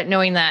little bit,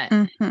 knowing that,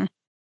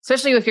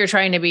 especially if you're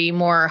trying to be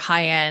more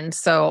high end.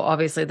 So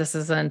obviously this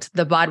isn't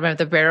the bottom of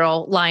the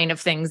barrel line of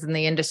things in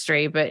the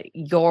industry, but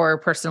you're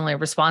personally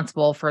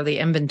responsible for the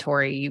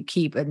inventory you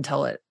keep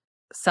until it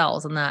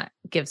sells. And that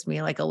gives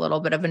me like a little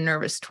bit of a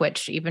nervous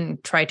twitch, even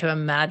try to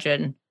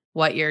imagine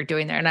what you're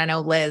doing there. And I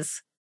know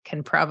Liz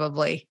can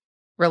probably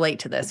relate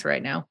to this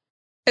right now.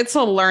 It's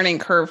a learning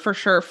curve for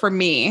sure for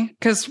me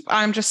because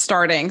I'm just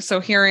starting. So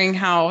hearing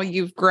how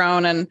you've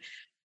grown and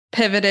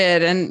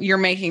pivoted and you're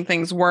making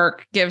things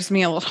work gives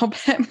me a little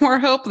bit more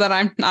hope that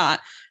I'm not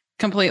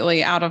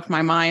completely out of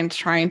my mind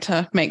trying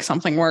to make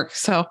something work.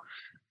 So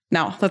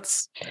no,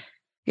 it's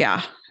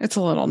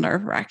a little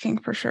nerve-wracking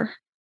for sure.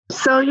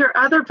 So your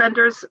other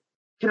vendors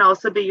can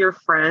also be your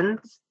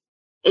friends.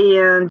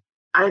 And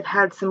I've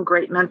had some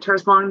great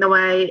mentors along the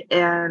way.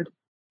 And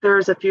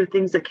there's a few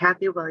things that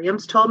Kathy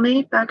Williams told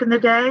me back in the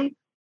day.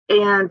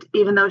 And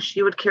even though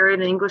she would carry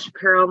an English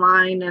apparel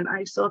line, and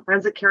I still have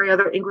friends that carry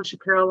other English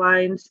apparel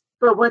lines,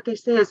 but what they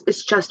say is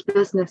it's just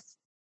business.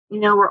 You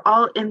know, we're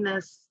all in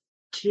this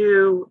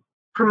to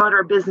promote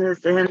our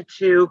business and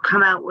to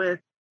come out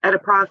at a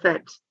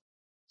profit.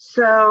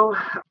 So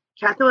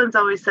Kathy Williams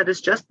always said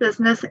it's just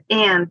business.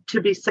 And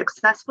to be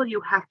successful,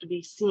 you have to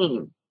be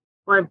seen.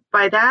 Well,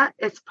 by that,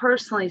 it's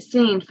personally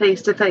seen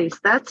face to face.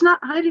 That's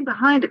not hiding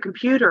behind a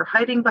computer,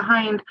 hiding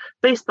behind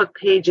Facebook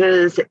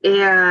pages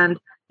and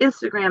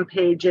Instagram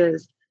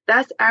pages.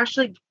 That's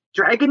actually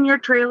dragging your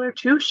trailer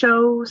to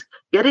shows,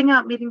 getting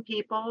out, meeting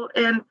people.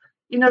 And,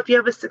 you know, if you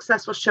have a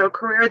successful show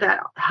career,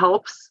 that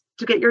helps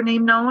to get your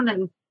name known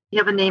and you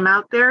have a name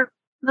out there.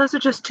 Those are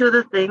just two of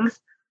the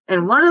things.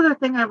 And one other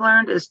thing I've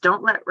learned is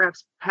don't let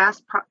reps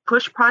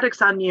push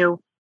products on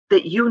you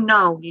that you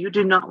know you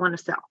do not want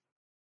to sell.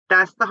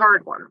 That's the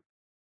hard one.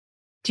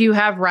 Do you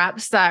have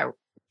reps that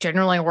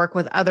generally work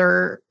with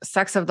other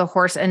sects of the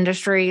horse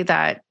industry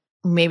that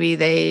maybe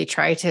they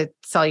try to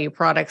sell you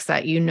products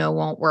that you know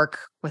won't work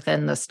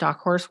within the stock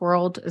horse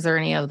world? Is there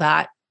any of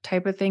that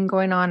type of thing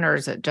going on, or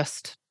is it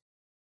just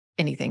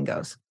anything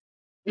goes.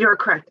 You're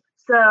correct.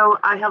 So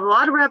I have a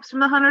lot of reps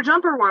from the hunter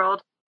jumper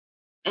world,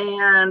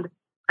 and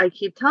I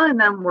keep telling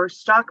them we're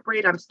stock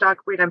breed, I'm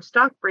stock breed, I'm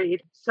stock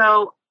breed.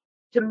 So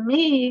to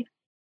me,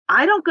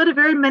 I don't go to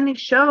very many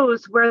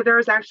shows where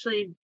there's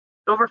actually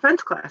over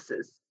fence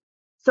classes.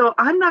 So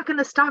I'm not going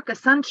to stock a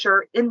sun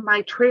shirt in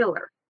my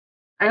trailer.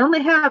 I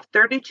only have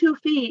 32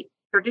 feet,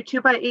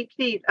 32 by 8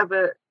 feet of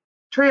a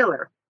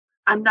trailer.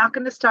 I'm not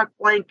going to stock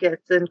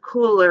blankets and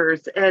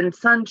coolers and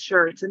sun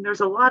shirts. And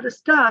there's a lot of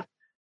stuff.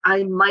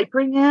 I might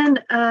bring in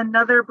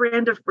another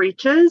brand of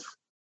breeches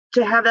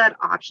to have that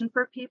option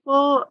for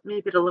people,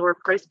 maybe at a lower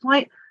price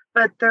point.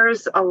 But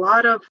there's a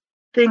lot of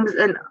things,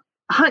 and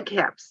hunt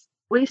caps.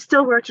 We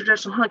still wear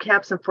traditional hunt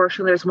caps.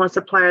 Unfortunately, there's one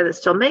supplier that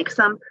still makes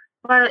them.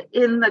 But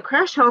in the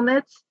crash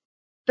helmets,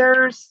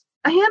 there's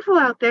a handful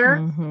out there.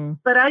 Mm-hmm.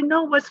 But I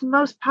know what's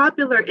most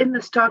popular in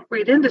the stock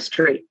breed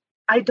industry.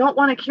 I don't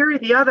want to carry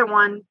the other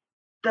one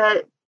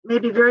that may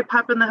be very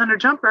popular in the hunter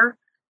jumper.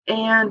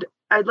 And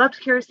I'd love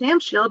to carry Sam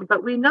Shield,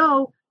 but we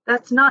know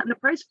that's not in the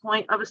price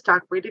point of a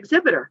stock breed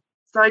exhibitor.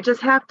 So I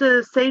just have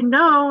to say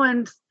no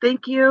and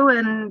thank you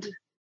and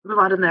move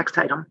on to the next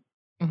item.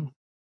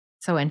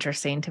 So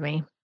interesting to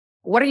me.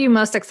 What are you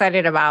most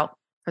excited about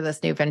for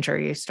this new venture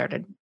you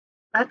started?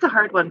 That's a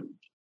hard one.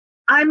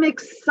 I'm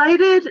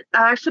excited.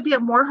 I should be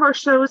at more horse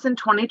shows in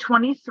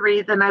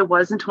 2023 than I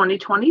was in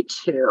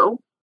 2022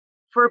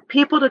 for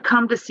people to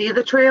come to see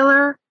the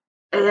trailer.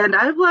 And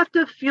I've left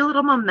a few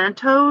little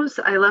mementos.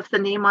 I left the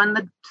name on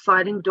the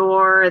sliding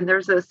door, and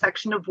there's a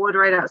section of wood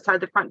right outside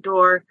the front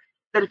door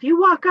that if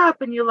you walk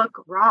up and you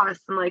look Ross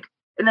and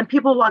then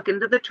people walk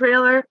into the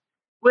trailer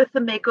with the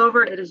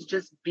makeover, it is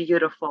just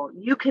beautiful.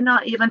 You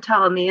cannot even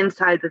tell on the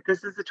inside that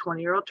this is a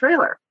 20-year-old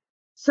trailer.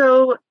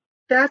 So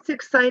that's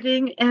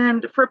exciting.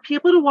 And for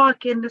people to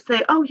walk in to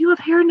say, oh, you have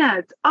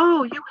hairnets.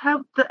 Oh, you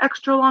have the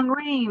extra long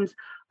reins.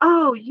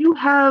 Oh, you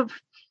have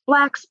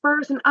black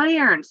spurs and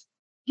irons.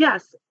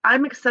 Yes,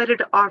 I'm excited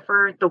to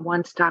offer the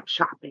one-stop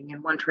shopping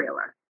in one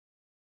trailer.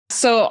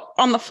 So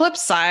on the flip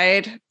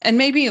side, and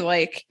maybe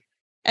like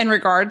in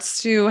regards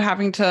to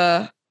having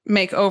to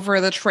make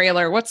over the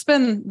trailer, what's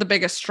been the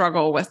biggest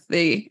struggle with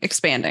the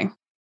expanding?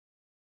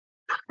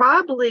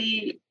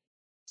 Probably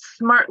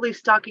smartly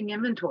stocking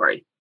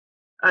inventory.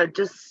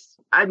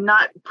 I'm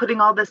not putting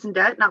all this in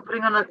debt, not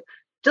putting on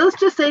let's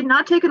just say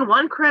not taking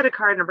one credit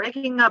card and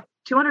raking up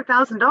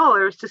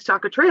 $200,000 to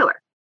stock a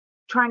trailer.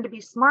 Trying to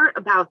be smart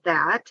about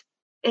that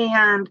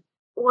and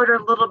order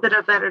a little bit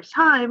of at a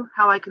time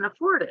how I can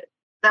afford it.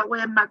 That way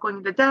I'm not going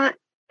into debt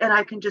and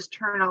I can just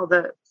turn all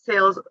the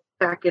sales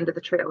back into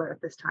the trailer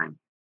at this time.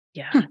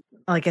 Yeah.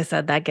 Like I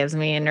said, that gives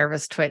me a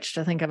nervous twitch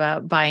to think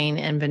about buying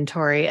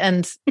inventory.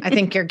 And I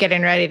think you're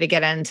getting ready to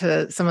get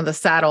into some of the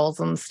saddles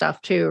and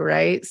stuff too,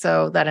 right?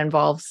 So that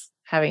involves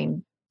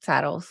having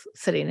saddles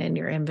sitting in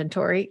your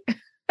inventory.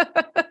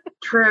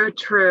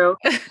 True.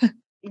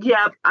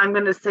 Yep, I'm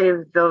going to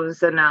save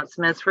those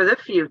announcements for the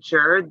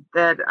future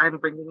that I'm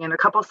bringing in a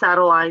couple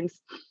saddle lines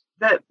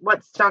that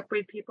what stock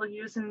breed people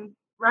use and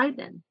ride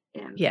in.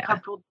 And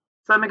so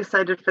I'm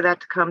excited for that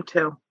to come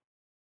too.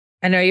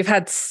 I know you've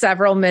had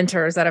several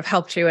mentors that have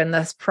helped you in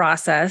this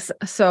process.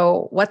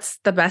 So what's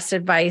the best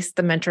advice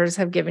the mentors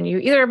have given you,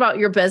 either about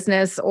your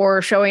business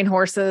or showing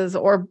horses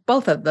or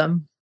both of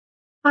them?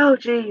 Oh,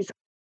 geez.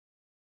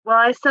 Well,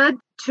 I said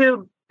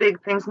two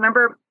big things.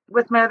 Remember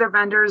with my other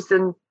vendors,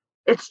 and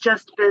it's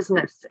just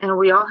business. And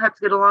we all have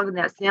to get along in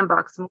that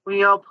sandbox. And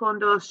we all pull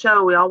into a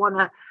show. We all want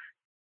to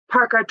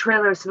park our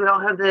trailers so we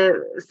all have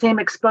the same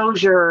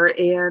exposure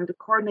and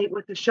coordinate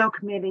with the show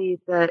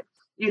committee that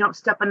you don't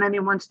step on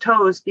anyone's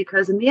toes,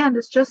 because in the end,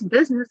 it's just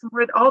business and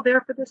we're all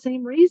there for the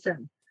same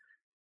reason.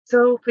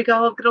 So if we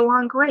all get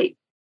along, great.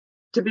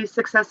 To be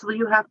successful,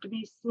 you have to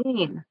be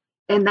seen.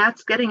 And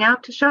that's getting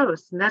out to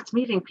shows, and that's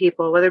meeting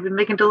people, whether it be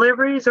making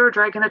deliveries or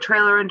dragging a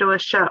trailer into a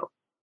show.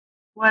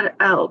 What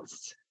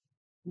else?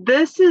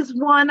 This is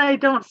one I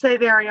don't say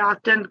very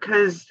often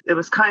because it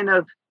was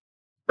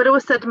but it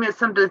was said to me as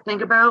something to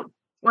think about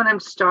when I'm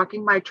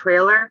stocking my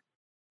trailer.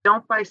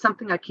 Don't buy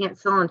something I can't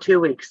sell in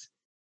 2 weeks.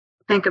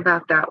 Think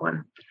about that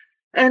one.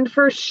 And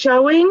for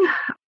showing,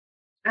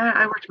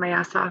 I worked my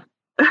ass off.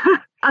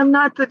 I'm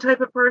not the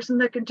type of person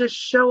that can just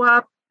show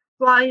up,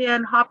 fly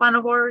in, hop on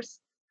a horse.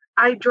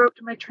 I drove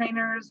to my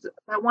trainers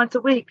about once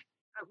a week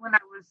when I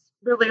was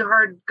really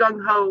hard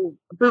gung-ho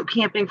boot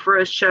camping for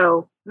a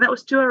show. And that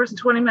was 2 hours and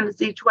 20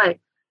 minutes each way.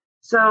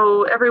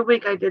 So every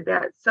week I did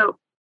that. So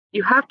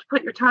you have to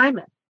put your time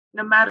in,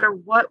 no matter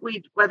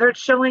whether it's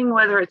showing,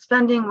 whether it's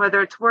vending,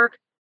 whether it's work,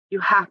 you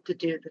have to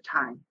do the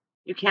time.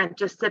 You can't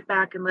just sit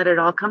back and let it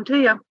all come to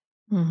you.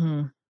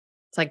 Mm-hmm.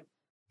 It's like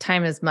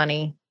time is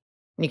money.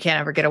 You can't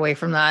ever get away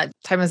from that.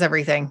 Time is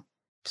everything.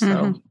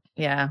 So,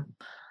 yeah.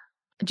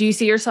 Do you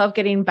see yourself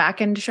getting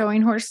back into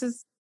showing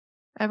horses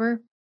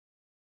ever?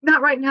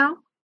 Not right now.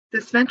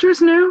 This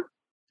venture's new.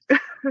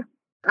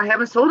 I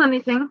haven't sold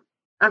anything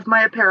of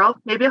my apparel,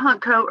 maybe a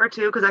hunt coat or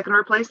two because I can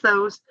replace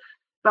those.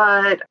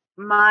 But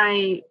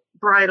my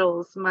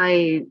bridles,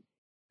 my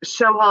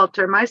show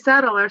halter, my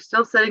saddle are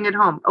still sitting at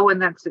home. Oh,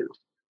 and that suit.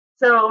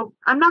 So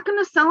I'm not going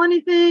to sell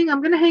anything.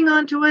 I'm going to hang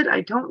on to it.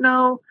 I don't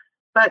know,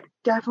 but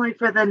definitely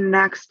for the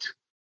next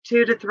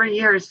 2 to 3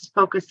 years,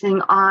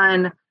 focusing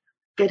on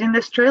getting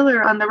this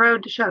trailer on the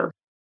road to show.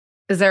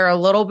 Is there a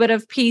little bit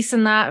of peace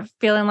in that,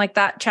 feeling like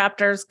that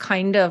chapter's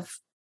kind of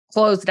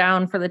closed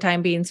down for the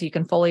time being so you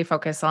can fully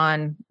focus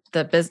on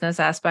the business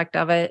aspect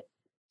of it?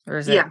 Or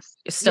is it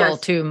still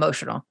too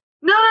emotional?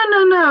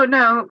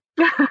 No.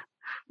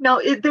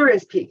 No, there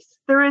is peace.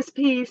 There is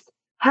peace.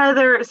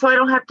 Heather, so I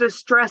don't have to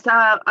stress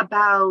out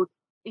about,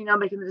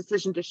 making the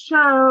decision to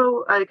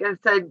show. Like I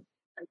said,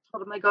 I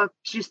told him, if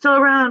she's still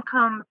around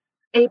come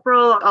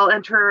April, I'll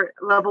enter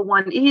level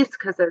 1 East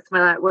because that's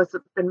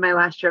been my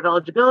last year of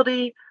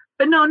eligibility.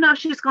 But no,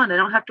 she's gone. I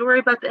don't have to worry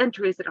about the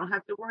entries. I don't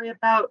have to worry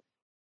about,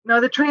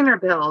 the trainer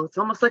bill. It's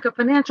almost like a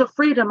financial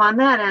freedom on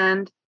that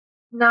end.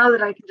 Now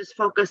that I can just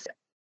focus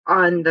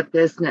on the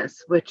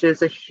business, which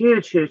is a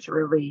huge, huge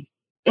relief.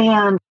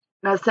 And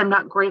as I'm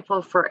not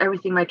grateful for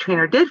everything my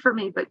trainer did for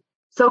me, but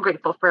so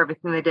grateful for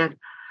everything they did.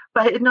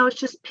 But it's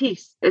just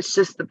peace. It's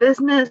just the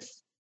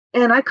business.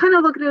 And I kind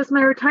of look at it as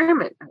my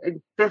retirement.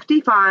 I'm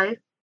 55.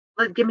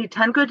 Give me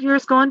 10 good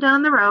years going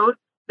down the road.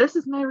 This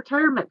is my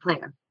retirement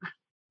plan.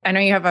 I know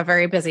you have a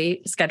very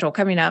busy schedule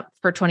coming up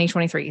for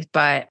 2023,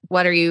 but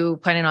what are you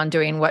planning on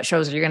doing? What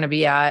shows are you going to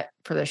be at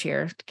for this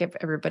year to give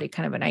everybody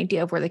kind of an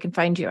idea of where they can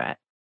find you at?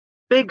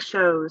 Big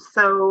shows.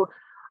 So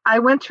I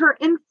winter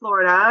in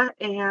Florida,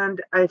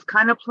 and I've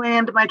kind of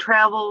planned my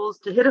travels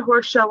to hit a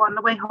horse show on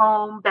the way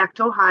home back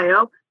to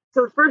Ohio.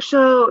 So the first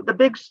show, the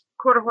big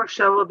quarter horse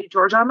show, will be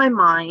Georgia on My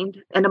Mind,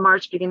 end of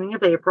March, beginning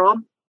of April.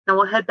 Then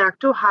we'll head back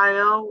to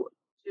Ohio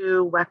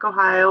to WEC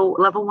Ohio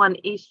Level 1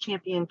 East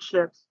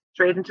Championships,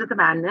 straight into the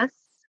madness.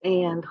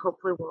 And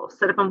hopefully we'll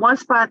set up in one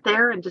spot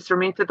there and just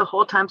remain through the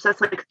whole time. So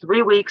that's like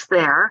 3 weeks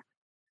there.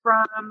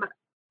 From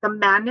the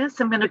madness,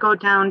 I'm going to go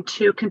down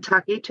to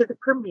Kentucky to the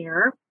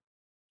premiere.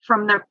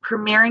 From the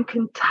premiere in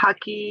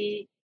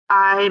Kentucky,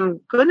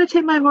 I'm going to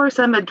take my horse.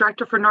 I'm a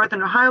director for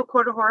Northern Ohio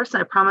Quarter Horse,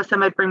 and I promised I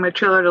might bring my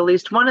trailer to at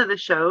least one of the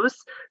shows.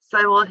 So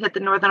I will hit the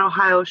Northern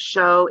Ohio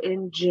show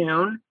in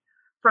June.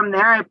 From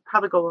there, I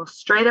probably go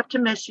straight up to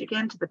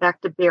Michigan to the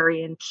Back to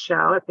Berrien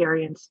show at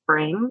Berrien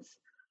Springs.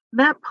 And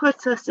that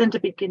puts us into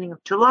beginning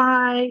of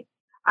July.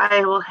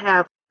 I will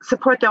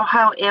support the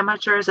Ohio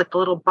amateurs at the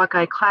Little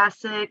Buckeye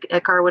Classic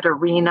at Garwood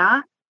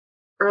Arena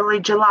early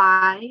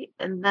July.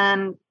 And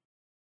then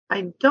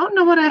I don't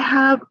know what I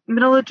have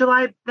middle of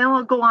July. Then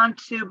we'll go on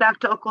back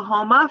to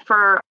Oklahoma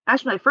for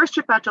actually my first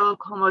trip out to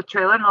Oklahoma with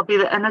trailer, and I'll be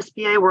the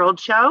NSBA World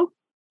Show.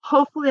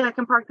 Hopefully I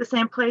can park the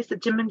same place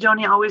that Jim and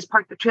Joni always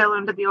park the trailer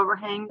under the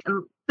overhang,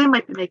 and they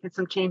might be making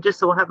some changes,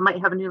 so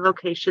might have a new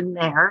location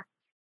there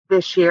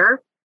this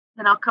year.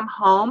 Then I'll come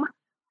home.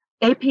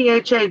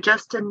 APHA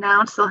just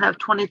announced they'll have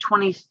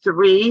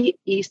 2023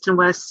 East and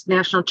West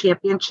National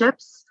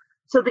Championships.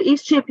 So the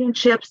East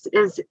Championships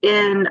is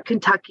in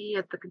Kentucky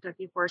at the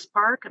Kentucky Horse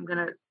Park. I'm going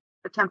to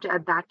attempt to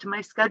add that to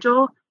my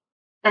schedule.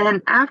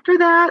 And after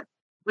that,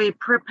 we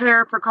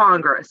prepare for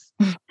Congress.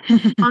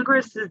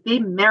 Congress is the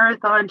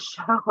marathon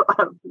show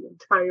of the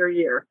entire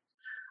year.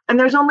 And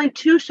there's only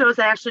 2 shows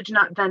I actually do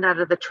not vend out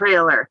of the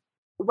trailer.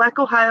 WEC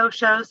Ohio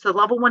shows, the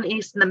Level 1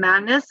 East and the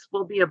Madness,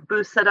 will be a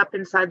booth set up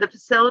inside the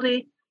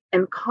facility.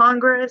 And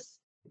Congress,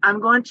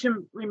 I'm going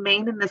to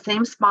remain in the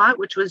same spot,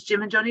 which was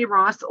Jim and Joni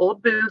Ross'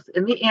 old booth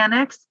in the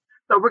annex.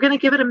 But we're going to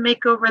give it a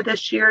makeover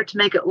this year to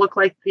make it look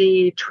like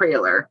the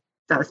trailer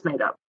that was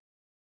made up.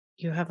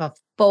 You have a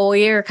full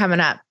year coming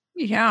up.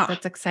 Yeah.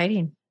 That's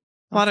exciting.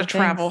 A lot of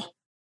travel.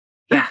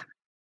 Yeah.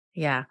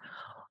 Yeah.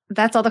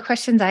 That's all the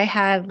questions I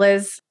had.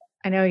 Liz,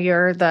 I know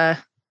you're the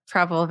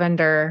travel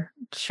vendor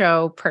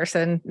show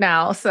person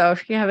now. So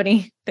if you have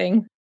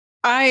anything.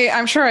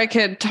 I'm sure I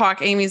could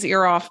talk Amy's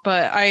ear off,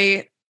 but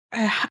I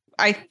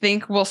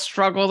think we'll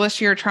struggle this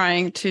year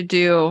trying to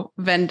do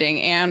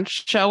vending and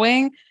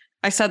showing.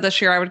 I said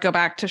this year I would go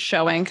back to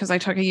showing because I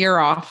took a year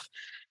off.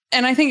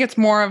 And I think it's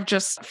more of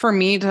just for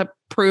me to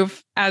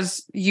prove,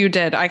 as you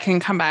did, I can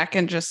come back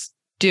and just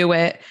do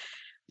it.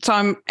 So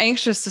I'm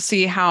anxious to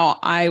see how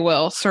I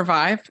will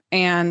survive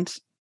and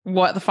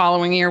what the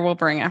following year will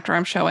bring after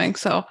I'm showing.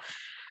 So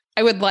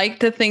I would like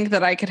to think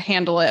that I could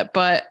handle it,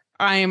 but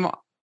I'm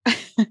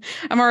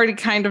already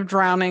kind of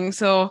drowning.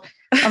 So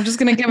I'm just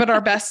going to give it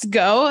our best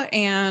go.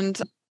 And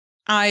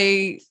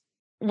I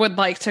would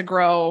like to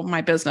grow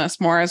my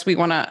business more as we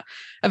want to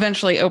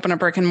eventually open a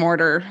brick and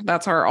mortar.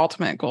 That's our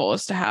ultimate goal,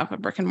 is to have a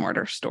brick and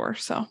mortar store.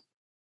 So,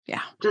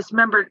 yeah. Just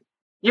remember,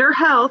 your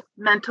health,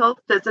 mental,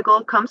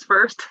 physical, comes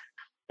first.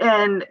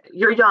 And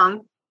you're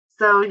young,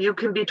 so you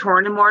can be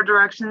torn in more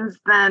directions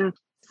than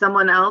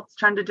someone else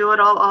trying to do it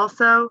all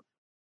also.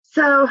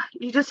 So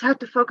you just have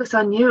to focus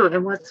on you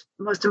and what's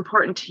most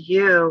important to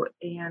you.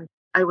 And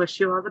I wish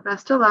you all the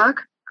best of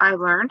luck. I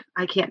learned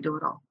I can't do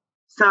it all.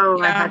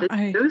 So yeah, I had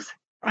to choose.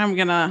 I'm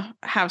going to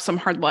have some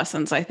hard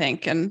lessons, I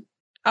think. And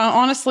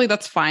honestly,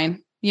 that's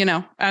fine. You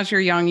know, as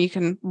you're young, you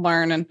can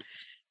learn and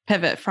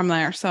pivot from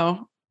there.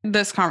 So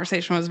this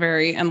conversation was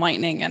very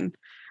enlightening and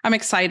I'm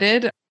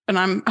excited.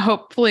 And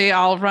hopefully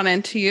I'll run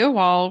into you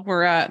while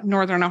we're at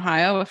Northern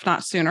Ohio. If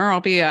not sooner,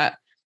 I'll be at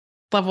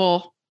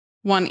Level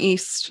 1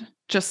 East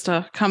just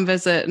to come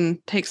visit and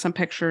take some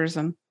pictures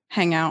and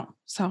hang out.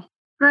 So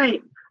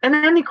Great. And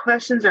any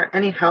questions or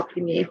any help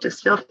you need,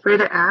 just feel free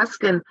to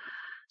ask. And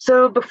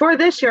so before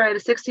this year, I had a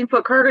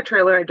 16-foot cargo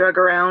trailer I drug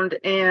around,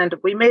 and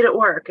we made it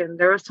work. And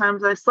there was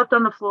times I slept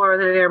on the floor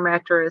with an air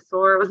mattress,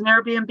 or it was an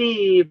Airbnb.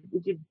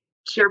 We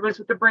shared rooms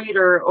with the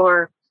breeder,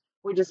 or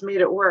we just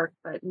made it work.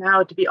 But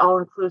now to be all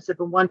inclusive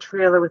in one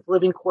trailer with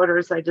living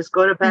quarters, I just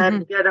go to bed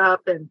and get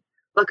up and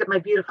look at my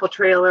beautiful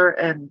trailer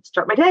and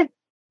start my day.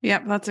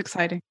 Yep, that's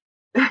exciting.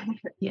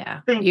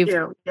 Yeah. Thank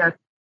you. Yes.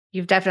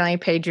 You've definitely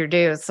paid your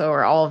dues. So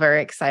we're all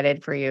very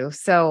excited for you.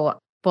 So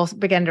we'll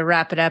begin to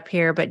wrap it up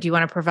here, but do you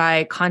want to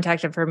provide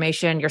contact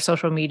information, your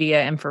social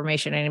media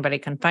information, anybody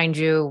can find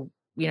you?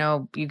 You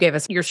know, you gave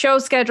us your show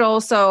schedule.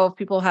 So if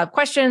people have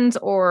questions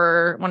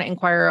or want to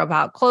inquire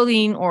about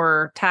clothing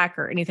or tack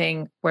or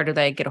anything, where do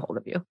they get a hold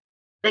of you?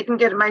 They can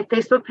get my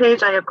Facebook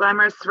page. I have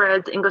Glamorous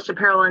Threads, English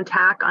Apparel and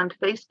Tack on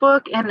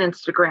Facebook and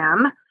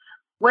Instagram.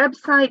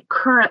 Website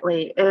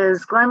currently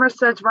is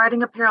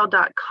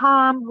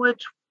glamorousthreadswritingapparel.com,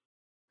 which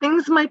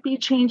things might be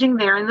changing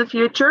there in the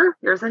future.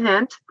 Here's a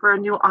hint for a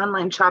new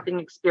online shopping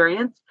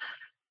experience.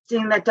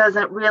 Seeing that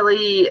doesn't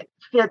really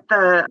fit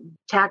the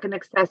tack and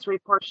accessory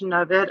portion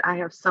of it, I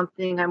have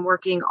something I'm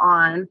working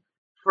on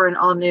for an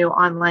all-new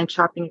online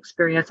shopping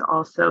experience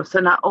also.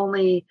 So not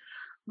only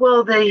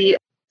will the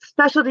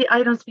specialty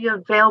items be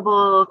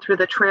available through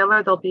the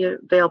trailer, they'll be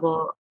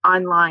available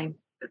online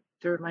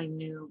through my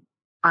new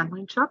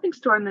online shopping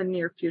store in the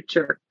near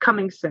future,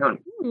 coming soon.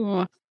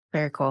 Ooh.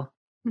 Very cool.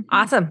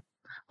 Awesome.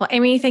 Well,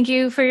 Amy, thank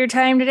you for your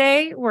time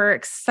today. We're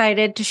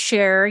excited to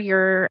share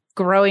your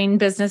growing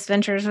business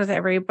ventures with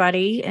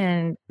everybody.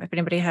 And if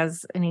anybody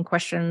has any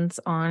questions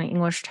on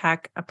English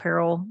Tack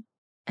Apparel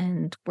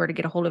and where to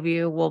get a hold of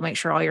you, we'll make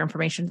sure all your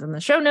information's in the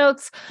show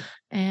notes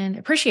and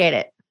appreciate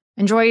it.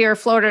 Enjoy your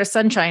Florida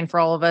sunshine for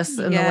all of us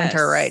in the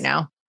winter right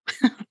now.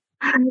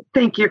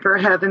 Thank you for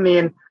having me.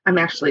 And I'm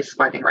actually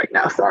sweating right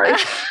now. Sorry.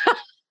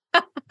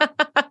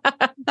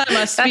 That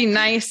must be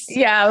nice.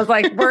 Yeah, I was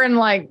like, we're in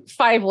like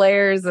 5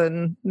 layers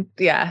and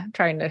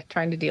trying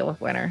to deal with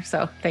winter.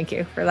 So thank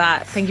you for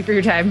that. Thank you for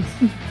your time.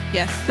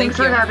 Yes. Thanks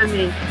for having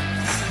me.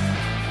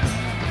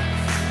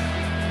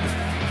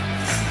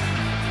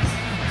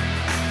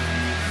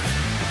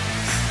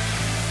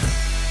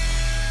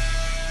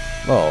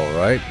 All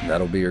right,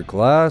 that'll be your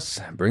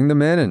class. Bring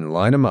them in and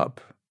line them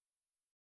up.